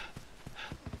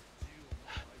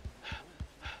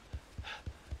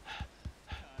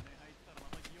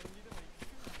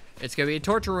 It's gonna be a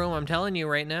torture room, I'm telling you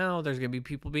right now. There's gonna be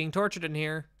people being tortured in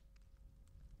here.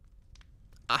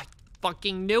 I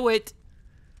fucking knew it!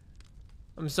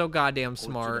 I'm so goddamn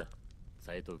smart.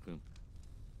 斉藤君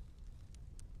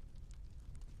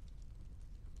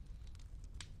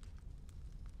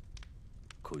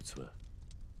こいつは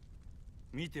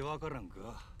見てわからん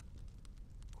か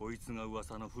こいつが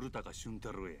噂の古高俊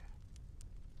太郎や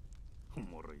お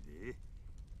もろいで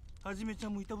はじめちゃ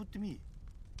んもいたぶってみ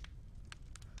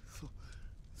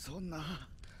そんな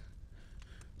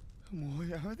もう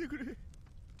やめてくれ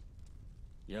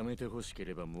やめてほしけ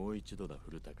ればもう一度だ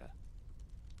古高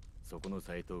そこの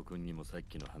斉藤君にもさっ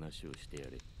きの話をしてや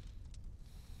れ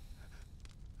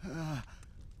あ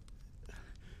あ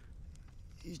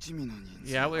一味の人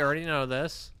数 Yeah, we already know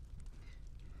this.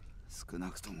 少な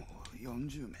くとも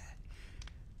40名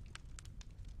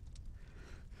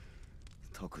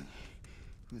特に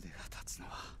腕が立つの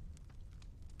は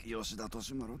吉田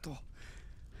利丸と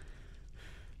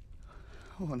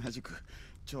同じく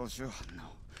長州藩の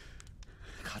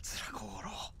桂小五郎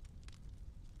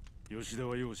吉田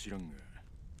はよう知らんが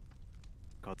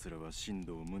桂は新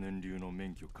藤無念流の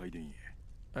免許改伝や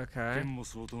Okay. 剣も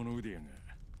相当の腕やが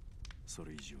そ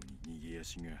れ以上に逃げ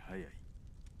足が速い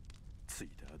つい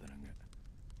たあだ名が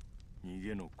逃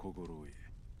げの小五郎へ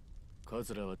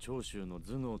桂は長州の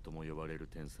頭脳とも呼ばれる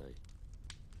天才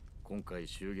今回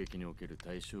襲撃における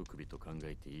大衆首と考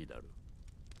えていいだろう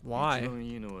Why? 一番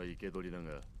いいのは生け捕りだ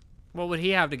が What would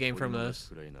he have to gain from this?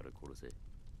 くらいなら殺せ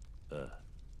あ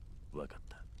あわかっ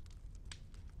た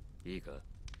いいか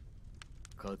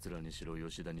桂にしろ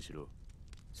吉田にしろ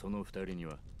その二人に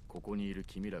はここにいる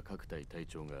君ら各隊隊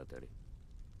長が当たれ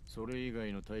それ以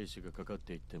外の大使がかかっ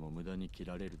ていっても無駄に切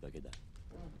られるだけだ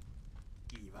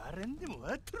言われんでも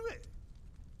わっとるわ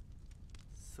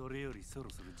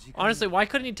Honestly, why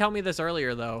couldn't he tell me this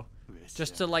earlier, though?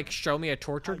 Just to, like, show me a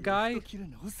tortured guy?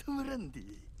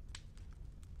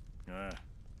 ああ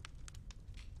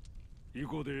行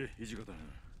こうで土方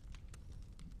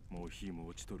もう日も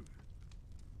落ちとる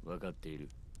分かっている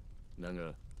だ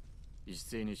が一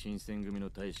斉に新選組の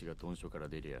大使が屯所から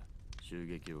出りゃ襲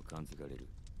撃を感づかれる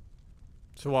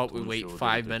So what, we wait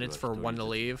 5 minutes for one to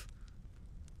leave?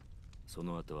 そ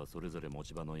の後はそれぞれ持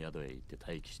ち場の宿へ行って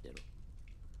待機してろ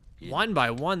One by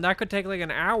one? That could take like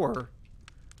an hour.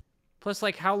 Plus,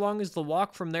 like, how long is the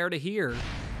walk from there to here?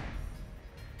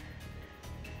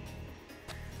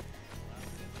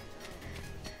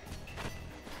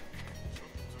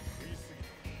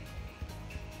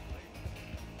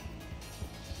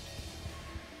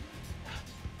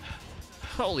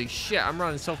 Holy shit, I'm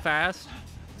running so fast.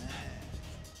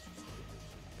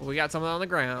 But we got something on the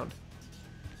ground.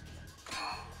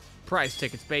 Prize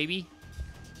tickets, baby.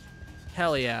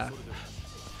 Hell yeah.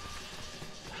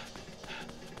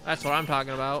 That's what I'm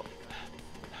talking about.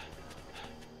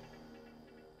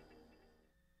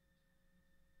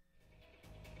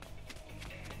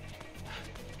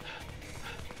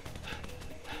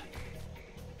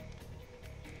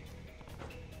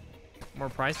 More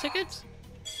prize tickets?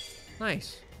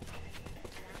 Nice.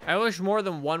 I wish more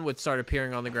than one would start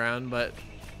appearing on the ground, but...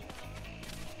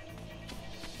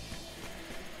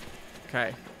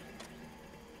 Okay.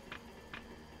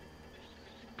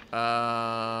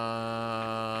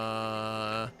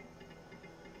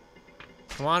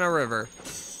 Toronto River.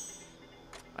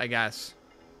 I guess.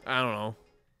 I don't know.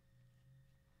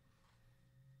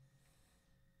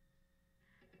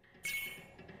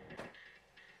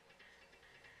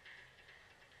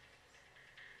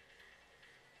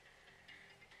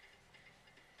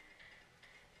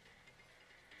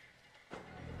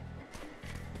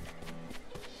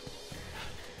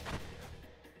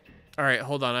 All right,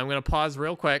 hold on. I'm going to pause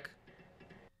real quick.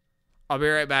 I'll be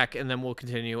right back, and then we'll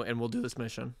continue, and we'll do this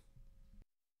mission.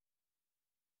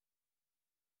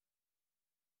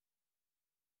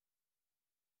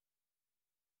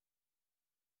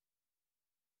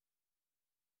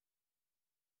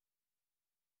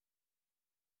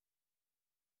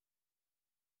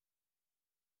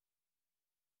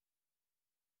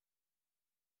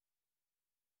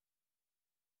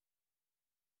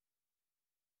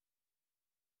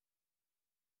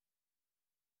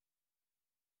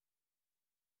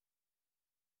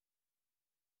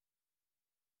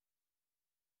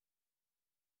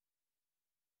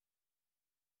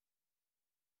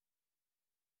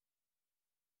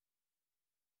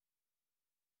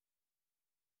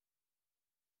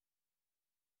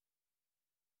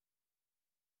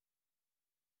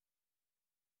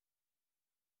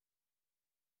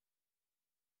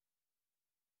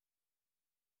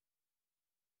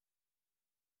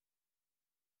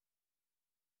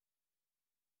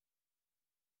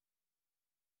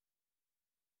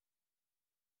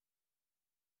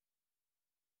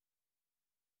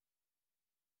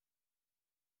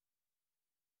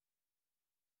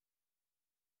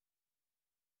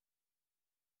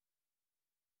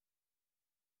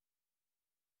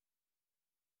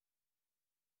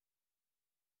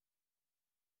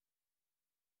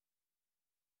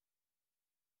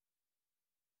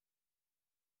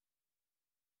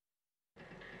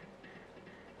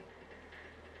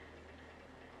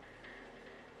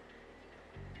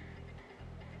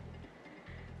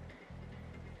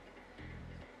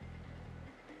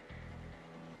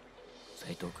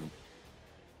斉藤君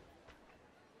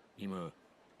今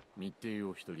密偵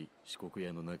を一人四国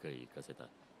屋の中へ行かせた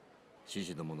獅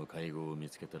子どもの会合を見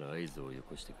つけたら合図をよ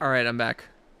こしてくれ Alright, I'm back.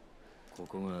 こ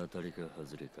こが当たりか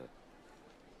外れか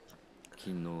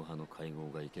勤王派の会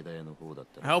合が池田屋の方だっ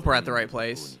たら I hope we're at the right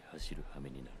place. 走る羽目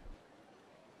にな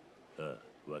るあ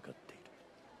あ分かって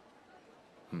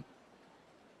いる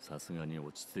さすがに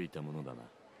落ち着いたものだな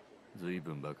随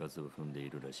分場数を踏んでい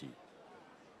るらしい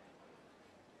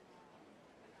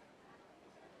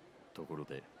ところ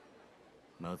で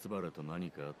松原と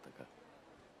何かあったか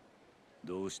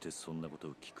どうしてそんなこと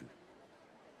を聞く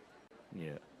い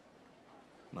や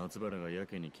松原がや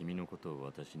けに君のことを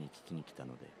私に聞きに来た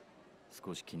ので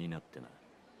少し気になって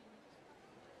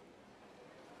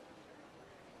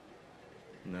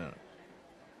ななあ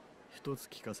一つ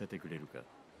聞かせてくれるか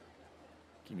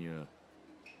君は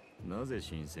なぜ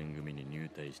新選組に入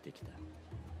隊してきた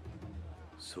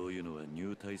そういうのは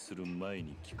入隊する前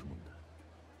に聞くもんだ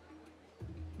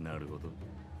なるほど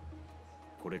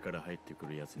これから入ってく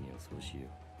るやつにはそうしよ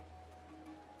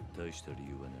う大した理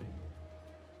由はない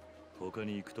他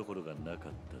に行くところがなか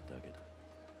っただけだ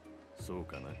そう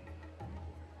かな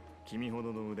君ほ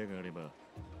どの腕があれば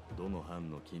どの藩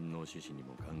の勤王志士に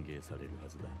も歓迎されるは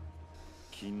ずだ。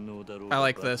 I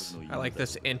like this. I like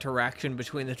this interaction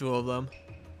between the two of them.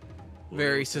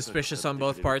 Very suspicious on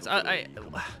both parts.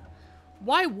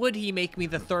 Why would he make me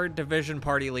the 3rd Division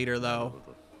party leader, though?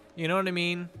 You know what I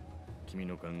mean? 君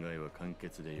の考えは簡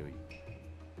潔でよい。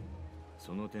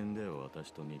その点では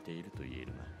私と似ていると言える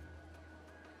な。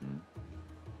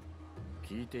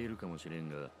聞いているかもしれん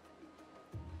が、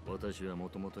私はも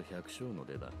ともと百姓の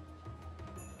出だ。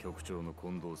局長の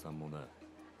近藤さんもな。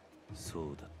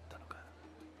そうだったのか。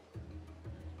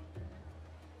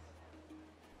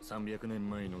300年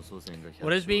前の祖先が百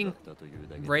姓だったという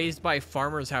だけで、 Raised by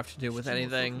farmers have to do with 父も祖父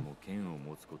anything. も剣を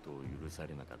持つことを許さ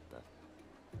れなかった。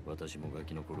私もガ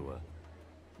キの頃は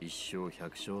一生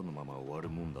百姓のまま終わる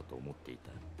もんだと思ってい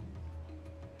た。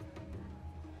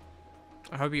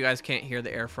 I hope you guys can't hear the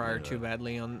air fryer too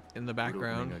badly in the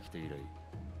background.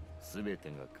 すべて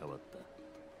が変わった。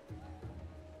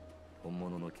本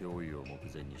物の脅威を目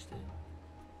前にして、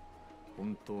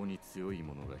本当に強い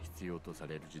ものが必要とさ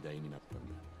れる時代になったんだ。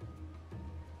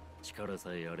力さ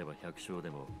えあれば百姓で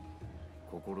も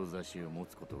志を持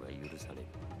つことが許される。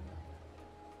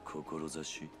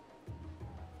志？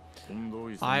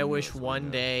 I wish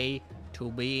one day to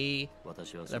be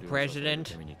the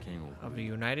president of the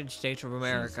United States of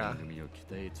America.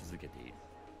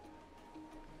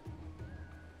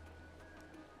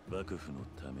 幕府の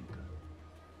ためにか。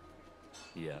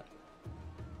いや、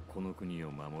この国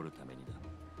を守るためにだ。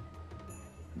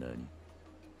何？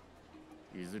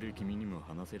いずれ君にも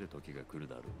話せる時が来る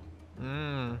だろう。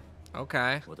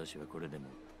Okay. 私はこれでも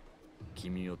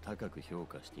君を高く評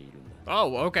価しているんだ。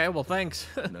Oh, okay. Well, thanks.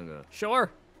 だが、Sure.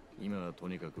 今はと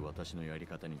にかく私のやり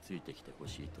方についてきてほ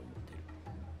しいと思ってる。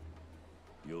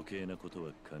余計なこと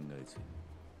は考えず、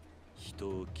人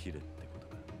を切れってこと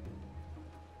か。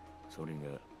それが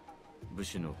武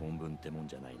士の本分ってもん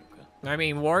じゃないのか。I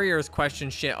mean, warriors question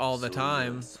shit all the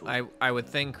time. I would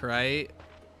think, right?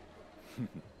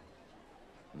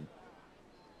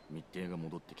 密偵が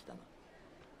戻ってきたな。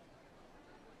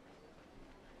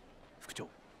副長、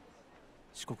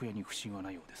四国屋に不審は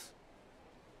ないようです。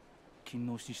勤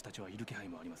王志士たちはいる気配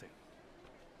もありません。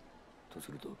と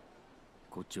すると、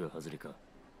こっちは外れか。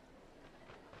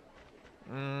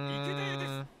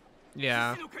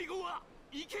Yeah.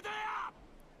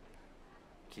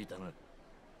 聞いたな。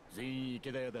全員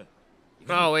池田屋だ。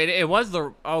Oh, it was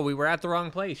the... Oh, we were at the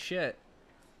wrong place. Shit.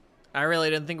 I really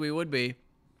didn't think we would be.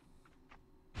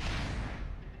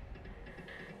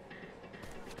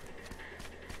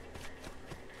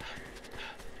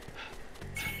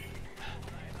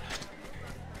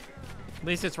 At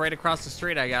least it's right across the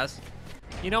street, I guess.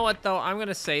 You know what, though? I'm going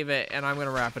to save it, and I'm going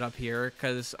to wrap it up here,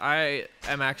 because I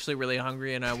am actually really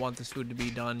hungry, and I want this food to be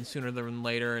done sooner than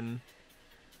later, and...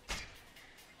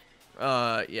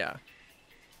 yeah.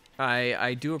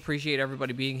 I do appreciate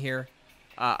everybody being here.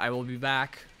 I will be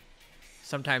back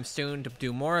sometime soon to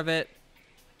do more of it.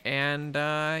 And,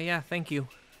 yeah, thank you.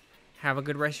 Have a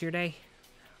good rest of your day.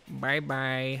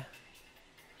 Bye-bye.